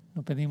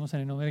 Lo pedimos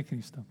en el nombre de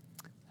Cristo.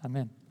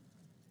 Amén.